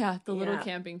 Oh yeah, the little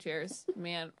camping chairs.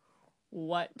 Man,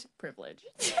 what privilege.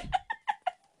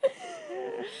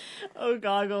 Oh,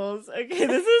 goggles. Okay,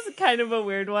 this is kind of a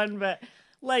weird one, but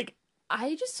like,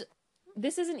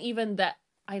 this isn't even that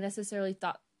I necessarily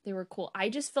thought they were cool. I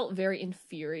just felt very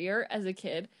inferior as a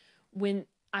kid when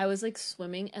I was like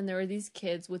swimming and there were these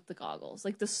kids with the goggles,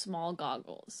 like the small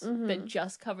goggles that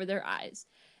just cover their eyes.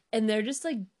 And they're just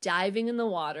like diving in the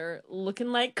water,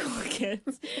 looking like cool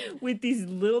kids with these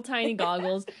little tiny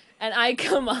goggles. And I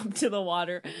come up to the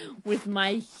water with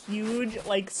my huge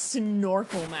like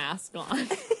snorkel mask on.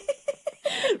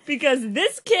 Because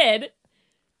this kid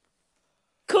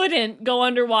couldn't go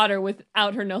underwater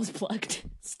without her nose plugged.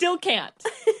 Still can't.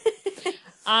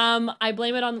 I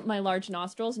blame it on my large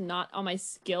nostrils, not on my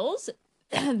skills,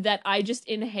 that I just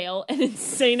inhale an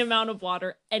insane amount of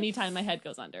water anytime my head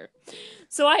goes under.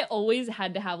 So I always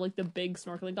had to have like the big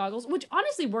snorkeling goggles, which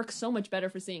honestly work so much better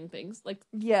for seeing things. Like,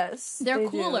 yes, they're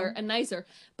cooler and nicer,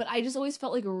 but I just always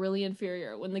felt like really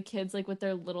inferior when the kids like with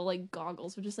their little like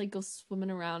goggles would just like go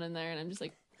swimming around in there, and I'm just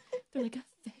like, they're like a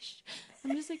fish.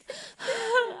 I'm just like,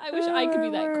 I wish I could be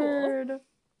that cool.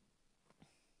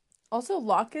 Also,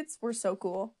 lockets were so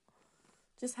cool.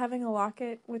 Just having a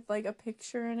locket with like a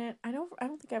picture in it. I don't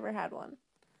think I ever had one,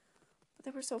 but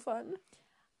they were so fun.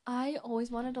 I always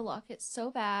wanted a locket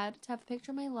so bad to have a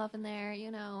picture of my love in there,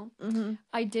 you know. Mm-hmm.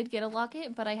 I did get a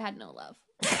locket, but I had no love.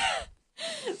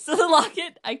 So the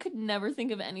locket, I could never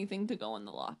think of anything to go in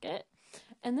the locket.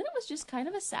 And then it was just kind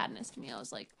of a sadness to me. I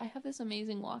was like, I have this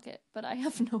amazing locket, but I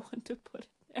have no one to put in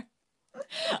there.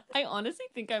 I honestly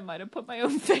think I might have put my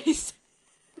own face.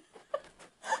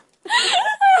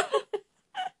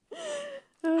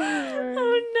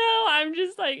 Oh no, I'm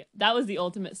just like, that was the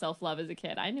ultimate self-love as a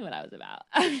kid. I knew what I was about.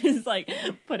 I was like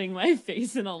putting my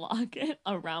face in a locket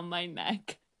around my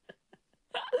neck.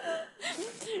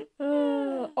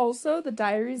 Also, the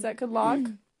diaries that could lock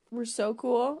were so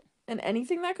cool. And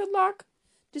anything that could lock,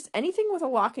 just anything with a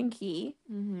lock and key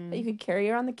that you could carry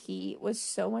around the key was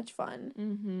so much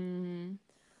fun.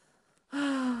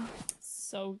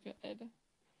 So good.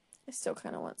 I still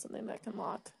kind of want something that can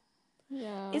lock.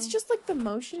 Yeah. It's just like the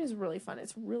motion is really fun.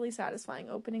 It's really satisfying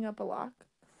opening up a lock.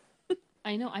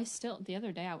 I know. The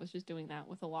other day I was just doing that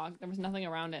with a lock. There was nothing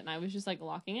around it, and I was just like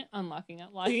locking it, unlocking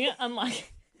it, locking it, unlocking.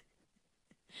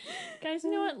 Guys,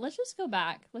 you know what? Let's just go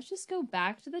back. Let's just go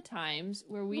back to the times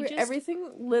where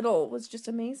everything little was just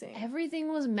amazing.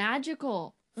 Everything was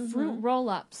magical. Mm-hmm. Fruit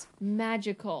roll-ups,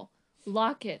 magical.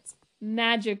 Lockets,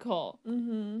 magical.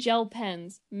 Mm-hmm. Gel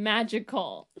pens,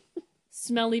 magical.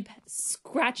 Smelly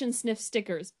scratch and sniff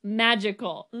stickers,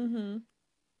 magical. Mm-hmm.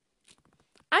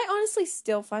 I honestly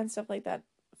still find stuff like that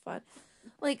fun.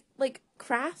 Like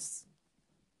crafts,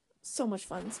 so much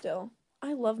fun still.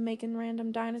 I love making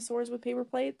random dinosaurs with paper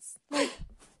plates. Like,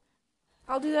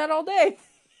 I'll do that all day.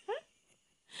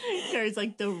 There's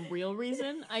like the real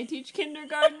reason I teach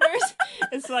kindergartners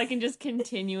is so I can just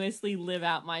continuously live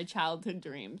out my childhood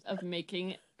dreams of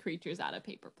making creatures out of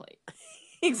paper plate.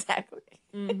 Exactly.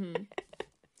 Mm-hmm.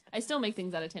 I still make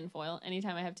things out of tinfoil.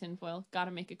 Anytime I have tinfoil,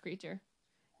 gotta make a creature.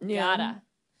 Yeah. Gotta.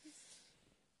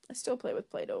 I still play with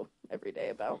Play-Doh every day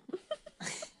about.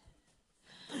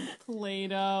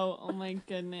 Play-Doh. Oh my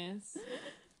goodness.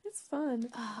 It's fun.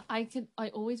 I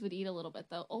always would eat a little bit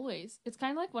though. Always. It's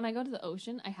kind of like when I go to the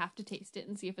ocean, I have to taste it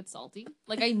and see if it's salty.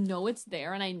 Like I know it's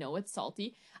there and I know it's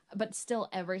salty, but still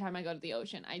every time I go to the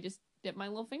ocean, I just dip my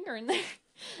little finger in there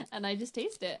and I just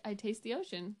taste it. I taste the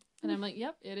ocean and I'm like,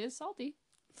 yep, it is salty.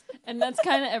 And that's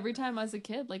kind of every time as a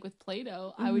kid, like with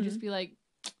Play-Doh, I would just be like,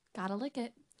 gotta lick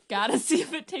it. Gotta see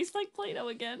if it tastes like Play-Doh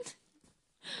again.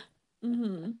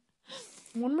 Mm-hmm.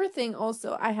 One more thing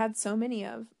also I had so many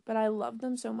of, but I loved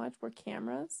them so much, were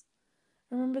cameras.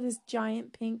 I remember this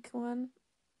giant pink one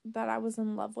that I was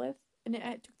in love with, and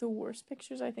it took the worst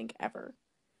pictures I think ever.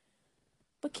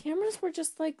 But cameras were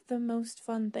just like the most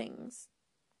fun things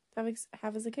to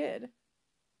have as a kid.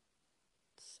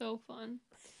 So fun.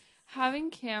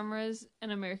 Having cameras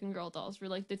and American Girl dolls were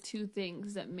like the two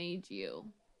things that made you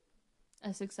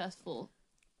a successful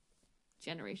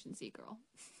Generation Z girl.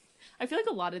 I feel like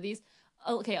a lot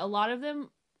of them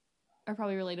are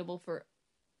probably relatable for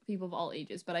people of all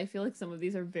ages, but I feel like some of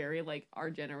these are very like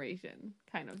our generation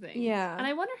kind of thing. Yeah. And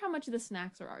I wonder how much of the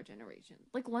snacks are our generation.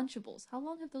 Like Lunchables. How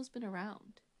long have those been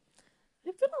around?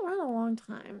 They've been around a long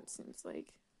time, it seems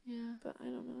like. Yeah. But I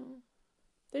don't know.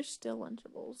 They're still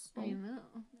Lunchables. So. I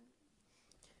know.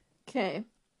 Okay.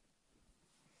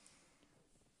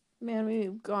 Man,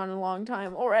 we've gone a long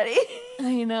time already.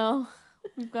 I know.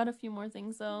 We've got a few more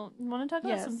things, though. You want to talk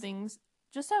about some things?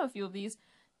 Just have a few of these.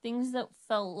 Things that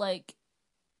felt like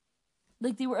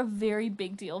they were a very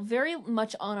big deal. Very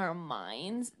much on our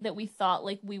minds that we thought,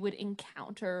 like, we would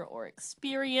encounter or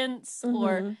experience. Mm-hmm.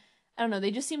 Or, I don't know,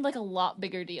 they just seemed like a lot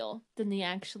bigger deal than they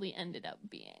actually ended up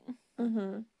being.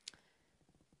 Mm-hmm.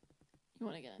 You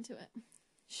want to get into it?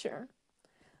 Sure.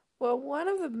 Well, one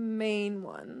of the main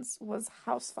ones was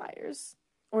house fires.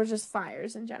 Or just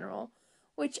fires in general.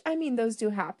 Which, I mean, those do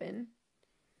happen.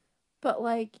 But,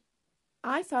 like,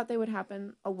 I thought they would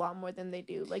happen a lot more than they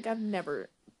do. Like, I've never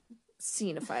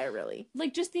seen a fire, really.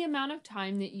 Like, just the amount of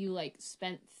time that you, like,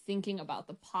 spent thinking about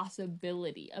the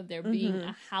possibility of there being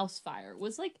a house fire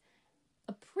was, like,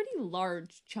 a pretty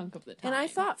large chunk of the time. And I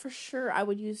thought for sure I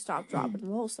would use stop, drop, and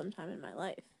roll sometime in my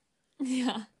life.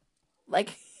 Yeah.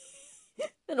 Like,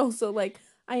 and also, like,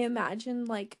 I imagine,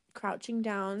 like, crouching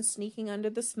down, sneaking under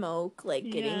the smoke, like,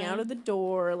 getting out of the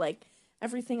door, like,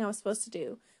 everything I was supposed to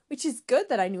do. Which is good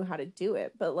that I knew how to do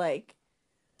it, but, like,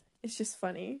 it's just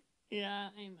funny. Yeah,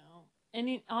 I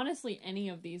know. Honestly, any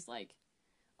of these, like,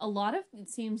 a lot of it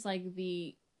seems like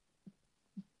the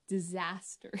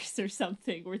disasters or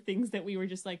something were things that we were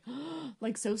just, like,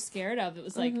 like, so scared of. It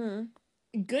was, like,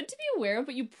 good to be aware of,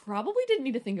 but you probably didn't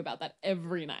need to think about that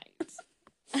every night.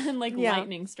 And, like,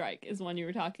 lightning strike is one you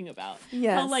were talking about.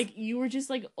 Yes. How, like, you were just,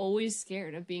 like, always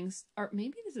scared of being... Or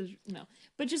maybe this is... No.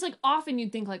 But just, like, often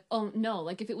you'd think, like, oh, no.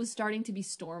 Like, if it was starting to be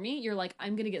stormy, you're like,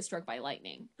 I'm gonna get struck by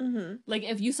lightning. Mm-hmm. Like,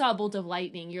 if you saw a bolt of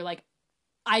lightning, you're like,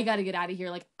 I gotta get out of here.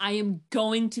 Like, I am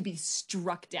going to be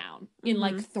struck down in,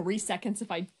 like, 3 seconds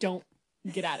if I don't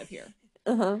get out of here.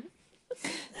 Uh-huh.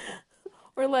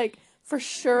 Or, like, for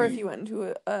sure if you went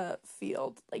into a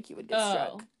field, like, you would get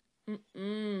struck.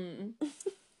 Mm-mm.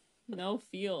 No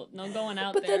field. No going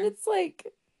out but there. But then it's like,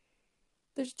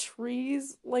 there's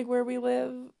trees, like, where we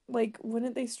live. Like,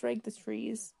 wouldn't they strike the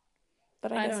trees?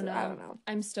 But I don't know.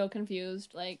 I'm still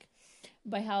confused, like,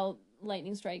 by how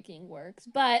lightning striking works.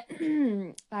 But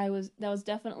that was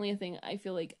definitely a thing I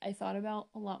feel like I thought about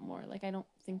a lot more. Like, I don't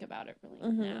think about it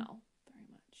really now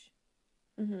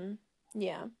very much.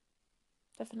 Yeah.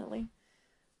 Definitely.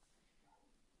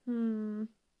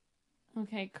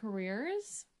 Okay,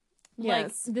 careers?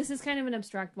 Yes. Like, this is kind of an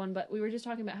abstract one, but we were just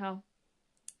talking about how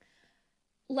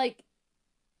like,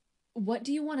 what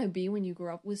do you want to be when you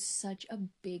grow up was such a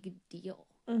big deal.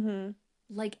 Mm-hmm.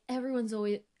 Like, everyone's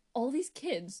always, all these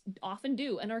kids often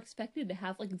do and are expected to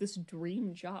have, like, this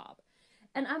dream job.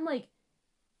 And I'm like,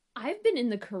 I've been in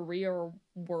the career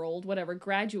world, whatever,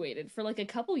 graduated for, like, a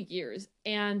couple years,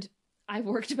 and I've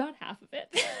worked about half of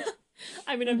it.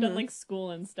 I mean, I've done, like,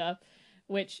 school and stuff,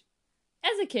 which,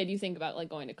 as a kid, you think about, like,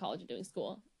 going to college and doing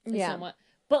school. Yeah. Somewhat.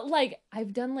 But, like,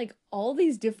 I've done, like, all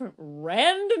these different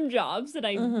random jobs that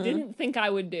I didn't think I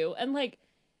would do. And, like,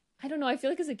 I don't know, I feel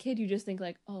like as a kid, you just think,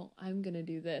 like, oh, I'm gonna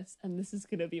do this, and this is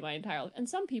gonna be my entire life. And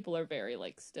some people are very,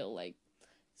 like, still, like,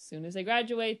 as soon as they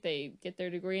graduate, they get their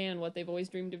degree in what they've always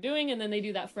dreamed of doing, and then they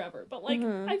do that forever. But, like,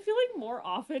 I feel like more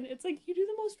often, it's like, you do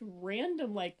the most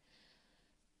random, like,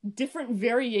 different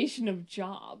variation of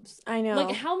jobs. I know.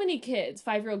 Like, how many kids,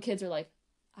 5-year-old kids, are like,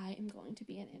 I am going to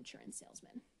be an insurance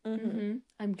salesman.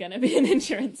 I'm gonna be an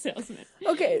insurance salesman.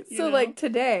 Okay, so, You know? like,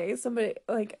 today, somebody,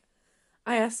 like,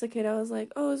 I asked the kid, I was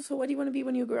like, oh, so what do you want to be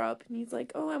when you grow up? And he's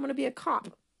like, oh, I want to be a cop.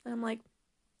 And I'm like,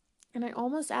 and I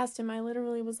almost asked him, I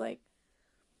literally was like,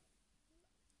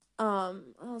 I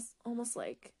was almost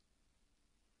like,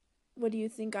 what do you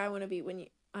think I want to be when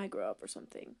I grow up or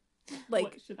something? Like,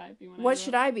 what should I be when what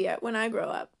should I be at when I grow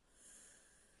up?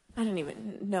 I didn't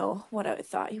even know what I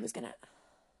thought he was going to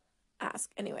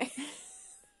ask anyway.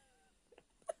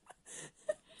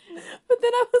 But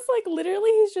then I was like, literally,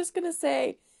 he's just going to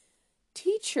say,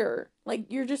 teacher. Like,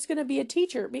 you're just going to be a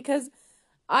teacher, because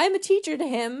I'm a teacher to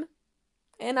him,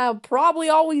 and I'll probably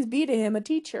always be to him a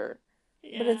teacher.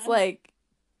 Yeah. But it's like,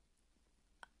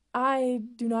 I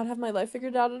do not have my life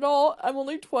figured out at all. I'm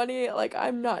only 20. Like,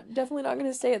 I'm definitely not going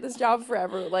to stay at this job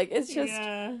forever. Like, it's just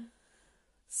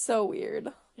so weird.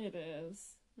 It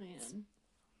is. Man.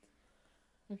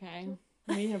 Okay.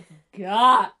 We have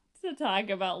got to talk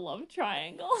about love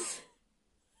triangles.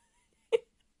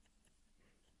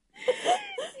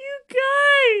 You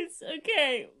guys!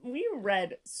 Okay, we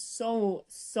read so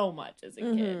much as a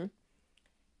kid.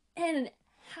 And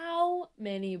how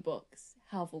many books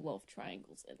have love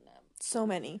triangles in them? So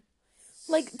many.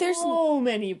 Like, there's so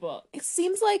many books. It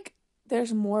seems like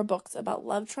there's more books about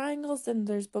love triangles than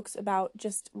there's books about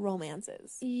just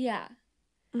romances. Yeah.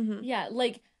 Yeah,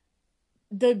 like,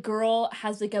 the girl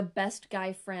has, like, a best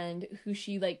guy friend who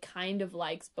she, like, kind of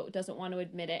likes but doesn't want to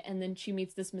admit it, and then she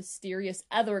meets this mysterious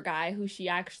other guy who she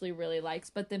actually really likes,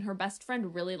 but then her best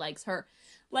friend really likes her.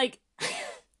 Like,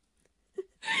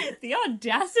 the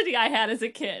audacity I had as a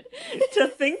kid to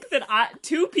think that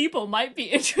two people might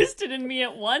be interested in me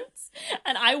at once,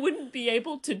 and I wouldn't be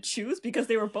able to choose because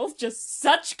they were both just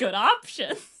such good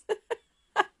options.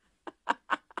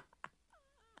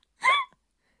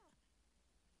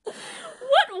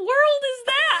 What world is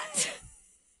that?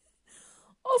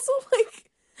 Also,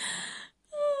 like,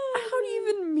 how do you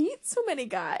even meet so many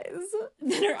guys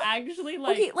that are actually,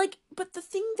 like... Okay, like, but the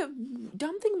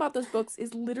dumb thing about those books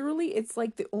is literally, it's,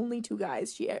 like, the only two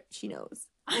guys she knows.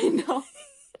 I know.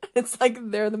 It's, like,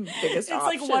 they're the biggest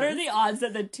options. Like, what are the odds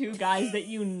that the two guys that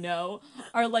you know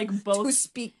are, like, both... to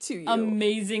speak to you.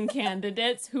 Amazing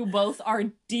candidates who both are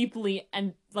deeply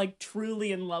and, like,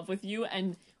 truly in love with you,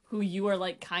 and who you are,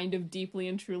 like, kind of deeply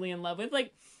and truly in love with?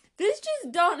 Like, this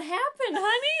just don't happen,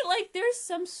 honey. Like, there's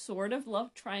some sort of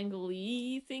love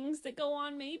triangle-y things that go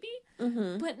on, maybe,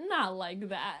 but not like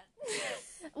that.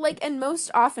 Like, and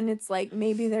most often it's, like,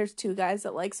 maybe there's two guys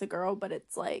that likes a girl, but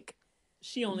it's, like...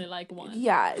 She only like one.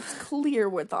 Yeah, it's clear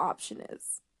what the option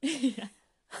is. Yeah.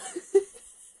 It's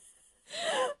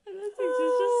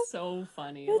just so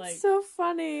funny. It's like, so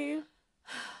funny.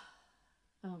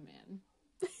 Oh, man.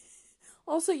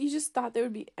 Also, you just thought there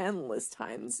would be endless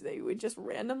times that you would just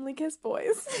randomly kiss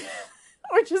boys.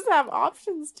 Or just have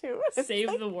options, too.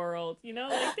 Save the world. You know,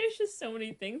 like, there's just so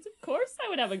many things. Of course I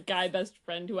would have a guy best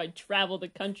friend who I'd travel the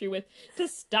country with to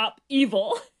stop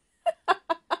evil.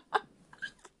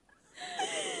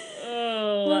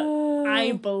 Oh,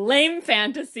 I blame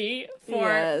fantasy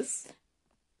for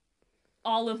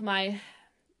all of my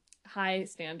high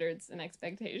standards and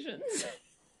expectations.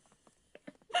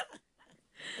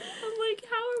 I'm like,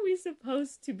 how are we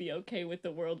supposed to be okay with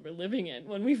the world we're living in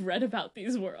when we've read about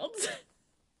these worlds?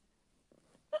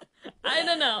 I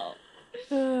don't know.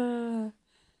 No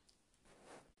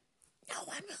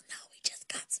one will know. We just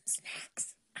got some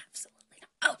snacks. Absolutely.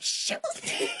 Oh, shoot.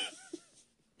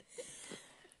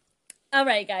 All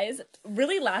right, guys.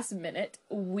 Really last minute,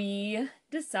 we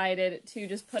decided to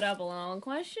just put up a little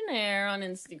questionnaire on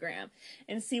Instagram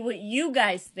and see what you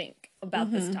guys think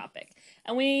about this topic.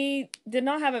 And we did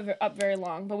not have it up very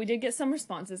long, but we did get some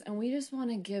responses, and we just want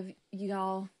to give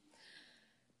y'all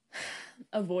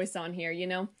a voice on here, you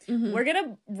know? Mhm. We're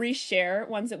gonna reshare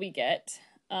ones that we get.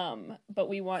 But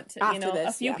we want to, After a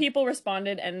this, few yeah. people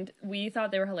responded and we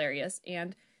thought they were hilarious.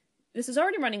 And this is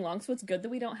already running long, so it's good that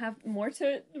we don't have more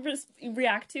to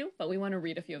react to, but we want to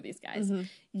read a few of these guys. Mhm.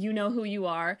 You know who you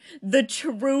are. The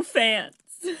true fans.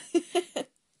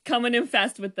 Coming in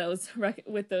fast with those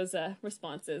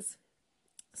responses.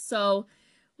 So,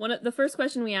 the first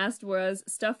question we asked was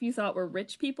stuff you thought were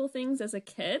rich people things as a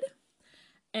kid.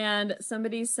 And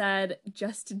somebody said,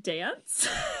 Just Dance.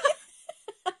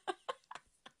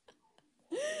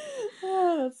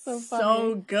 Oh, that's so funny.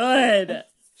 So good.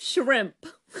 Shrimp.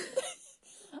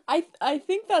 I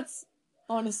think that's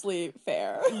honestly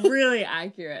fair. Really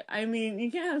accurate. I mean, you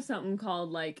can't have something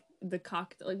called like the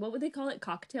cocktail, like what would they call it?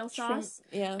 Cocktail sauce?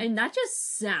 Shrimp, yeah. And that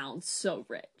just sounds so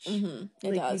rich. Mm-hmm.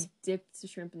 It like does. You dip the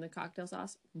shrimp in the cocktail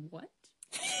sauce. What?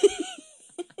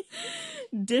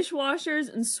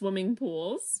 Dishwashers and swimming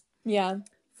pools. Yeah.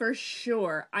 For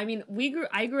sure. I mean,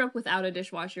 I grew up without a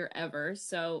dishwasher ever,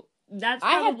 so that's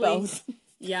I probably had both.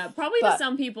 Yeah, probably But- to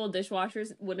some people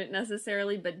dishwashers wouldn't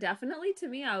necessarily, but definitely to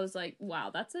me I was like, wow,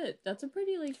 that's a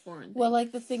pretty like foreign thing. Well,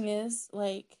 like the thing is,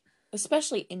 like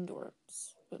especially indoor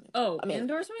swimming pool. Oh, I mean,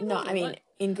 indoor swimming no, pools? I mean What?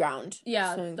 in ground.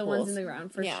 Yeah, swimming the ones pools. in the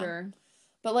ground for Yeah. sure.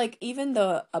 But like even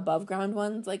the above ground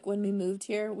ones, like when we moved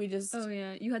here, we just Oh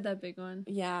yeah, you had that big one.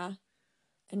 yeah.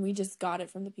 And we just got it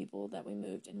from the people that we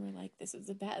moved, and we're like, "This is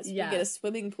the best." Yeah. We get a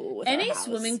swimming pool with Any our house.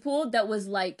 swimming pool that was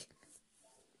like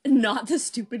not the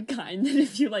stupid kind that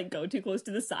if you like go too close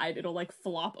to the side, it'll like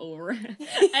flop over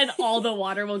and all the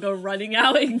water will go running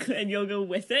out and you'll go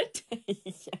with it.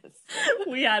 Yes.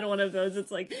 We had one of those.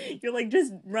 It's like you're like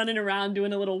just running around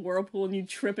doing a little whirlpool and you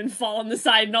trip and fall on the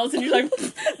side and all of a sudden you're like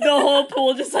the whole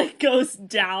pool just like goes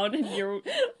down and you're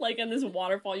like in this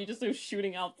waterfall. You just go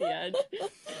shooting out the edge.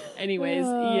 Anyways,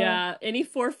 yeah, any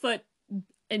 4 foot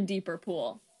and deeper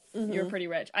pool, you're pretty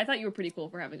rich. I thought you were pretty cool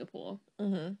for having a pool.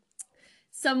 Mm-hmm.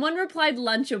 Someone replied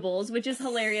Lunchables, which is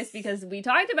hilarious because we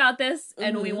talked about this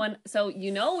and we won. So,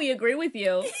 we agree with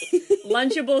you.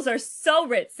 Lunchables are so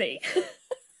ritzy.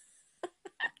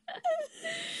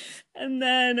 And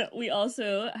then we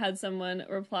also had someone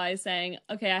reply saying,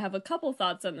 okay, I have a couple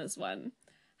thoughts on this one.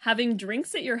 Having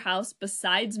drinks at your house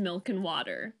besides milk and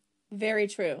water. Very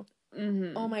true.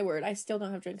 Mm-hmm. Oh my word! I still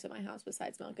don't have drinks at my house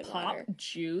besides milk and Pop water.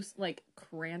 juice, like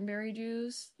cranberry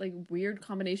juice, like weird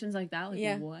combinations like that. Like,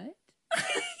 Yeah. what?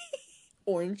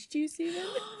 Orange juice, even.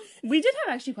 We did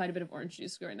have actually quite a bit of orange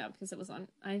juice growing up because it was on.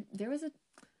 There was like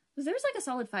a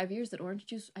solid 5 years that orange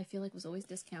juice I feel like was always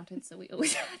discounted, so we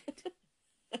always had it.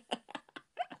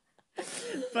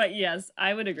 But yes,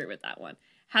 I would agree with that one.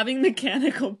 Having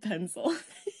mechanical pencil.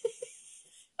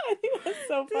 I think that's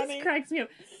so funny. This cracks me up.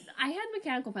 I had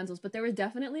mechanical pencils, but there were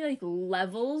definitely like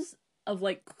levels of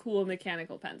like cool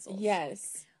mechanical pencils.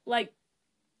 Yes. Like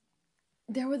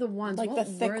there were the ones Like what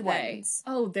the thick were they? ones.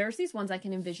 Oh, there's these ones I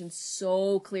can envision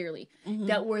so clearly Mhm.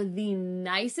 that were the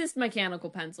nicest mechanical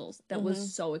pencils. That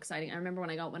was so exciting. I remember when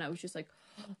I got one, I was just like,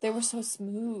 They were so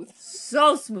smooth.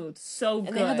 so smooth, so And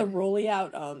good. they had the rolly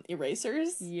out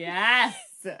erasers. Yes.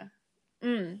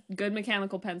 Good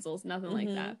mechanical pencils, nothing like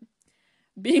that.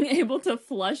 Being able to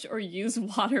flush or use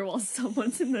water while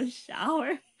someone's in the shower.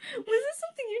 Was this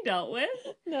something you dealt with?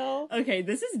 No. Okay,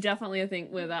 this is definitely a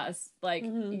thing with us. Like,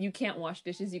 Mhm. you can't wash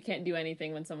dishes, you can't do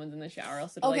anything when someone's in the shower,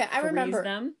 else it'll, Okay, like, I freeze remember.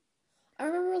 them. I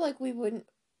remember like we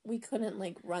couldn't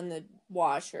like run the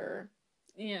washer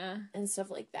Yeah. and stuff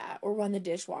like that, or run the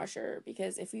dishwasher,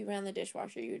 because if we ran the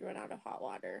dishwasher, you'd run out of hot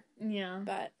water. Yeah.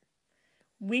 But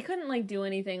We couldn't, like, do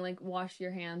anything, like, wash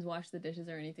your hands, wash the dishes,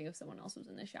 or anything if someone else was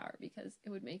in the shower, because it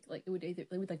would make, like, it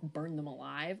would, like, burn them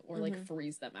alive, or, like,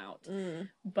 freeze them out.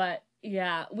 But,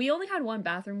 yeah, we only had one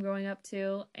bathroom growing up,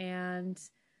 too, and,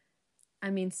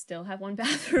 I mean, still have one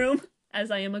bathroom,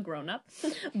 as I am a grown-up,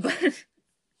 but,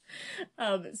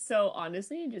 so,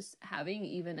 honestly, just having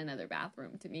even another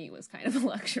bathroom, to me, was kind of a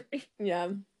luxury. yeah.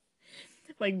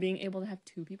 Like, being able to have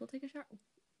 2 people take a shower.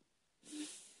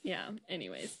 Yeah,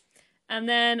 anyways. And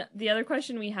then the other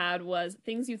question we had was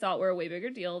things you thought were a way bigger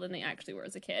deal than they actually were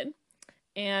as a kid.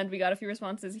 And we got a few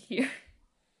responses here.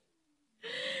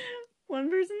 One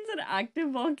person said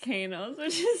active volcanoes,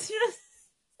 which is just...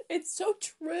 It's so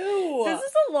true. This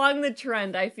is along the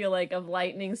trend, I feel like, of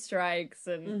lightning strikes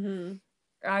and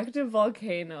active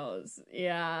volcanoes.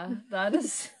 Yeah, that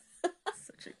is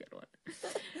such a good one.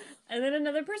 And then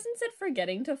another person said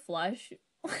forgetting to flush.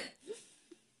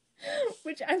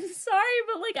 Which, I'm sorry,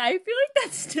 but, like, I feel like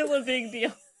that's still a big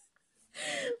deal.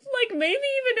 Like, maybe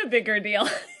even a bigger deal. You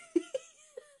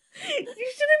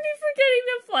shouldn't be forgetting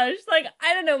to flush. Like,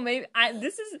 I don't know, maybe,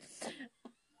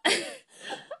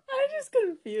 I'm just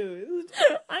confused.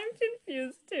 I'm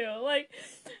confused too. Like,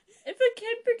 if a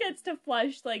kid forgets to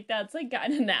flush, like, that's, like,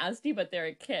 kind of nasty, but they're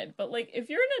a kid. But, like, if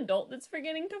you're an adult that's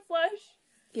forgetting to flush,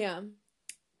 Yeah.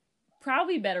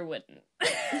 probably better wouldn't.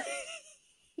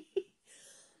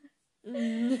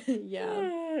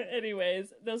 Yeah.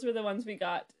 Anyways, those were the ones we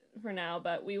got for now,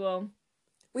 but we will...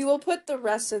 We will put the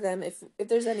rest of them, if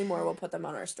there's any more, we'll put them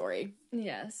on our story.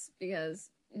 Yes, because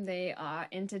they are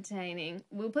entertaining.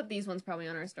 We'll put these ones probably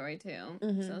on our story, too.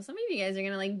 Mm-hmm. So some of you guys are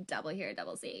gonna, like, double hear,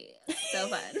 double see. So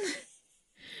fun.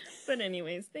 But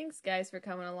anyways, thanks, guys, for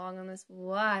coming along on this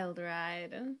wild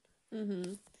ride.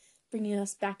 Mm-hmm. Bringing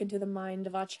us back into the mind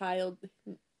of our childhood.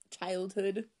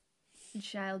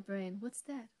 Child brain. What's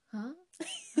that? Huh?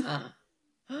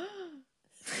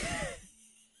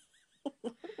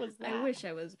 What was that? I wish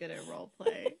I was good at role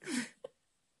play.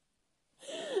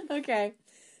 Okay.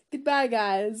 Goodbye,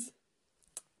 guys.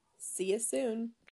 See you soon.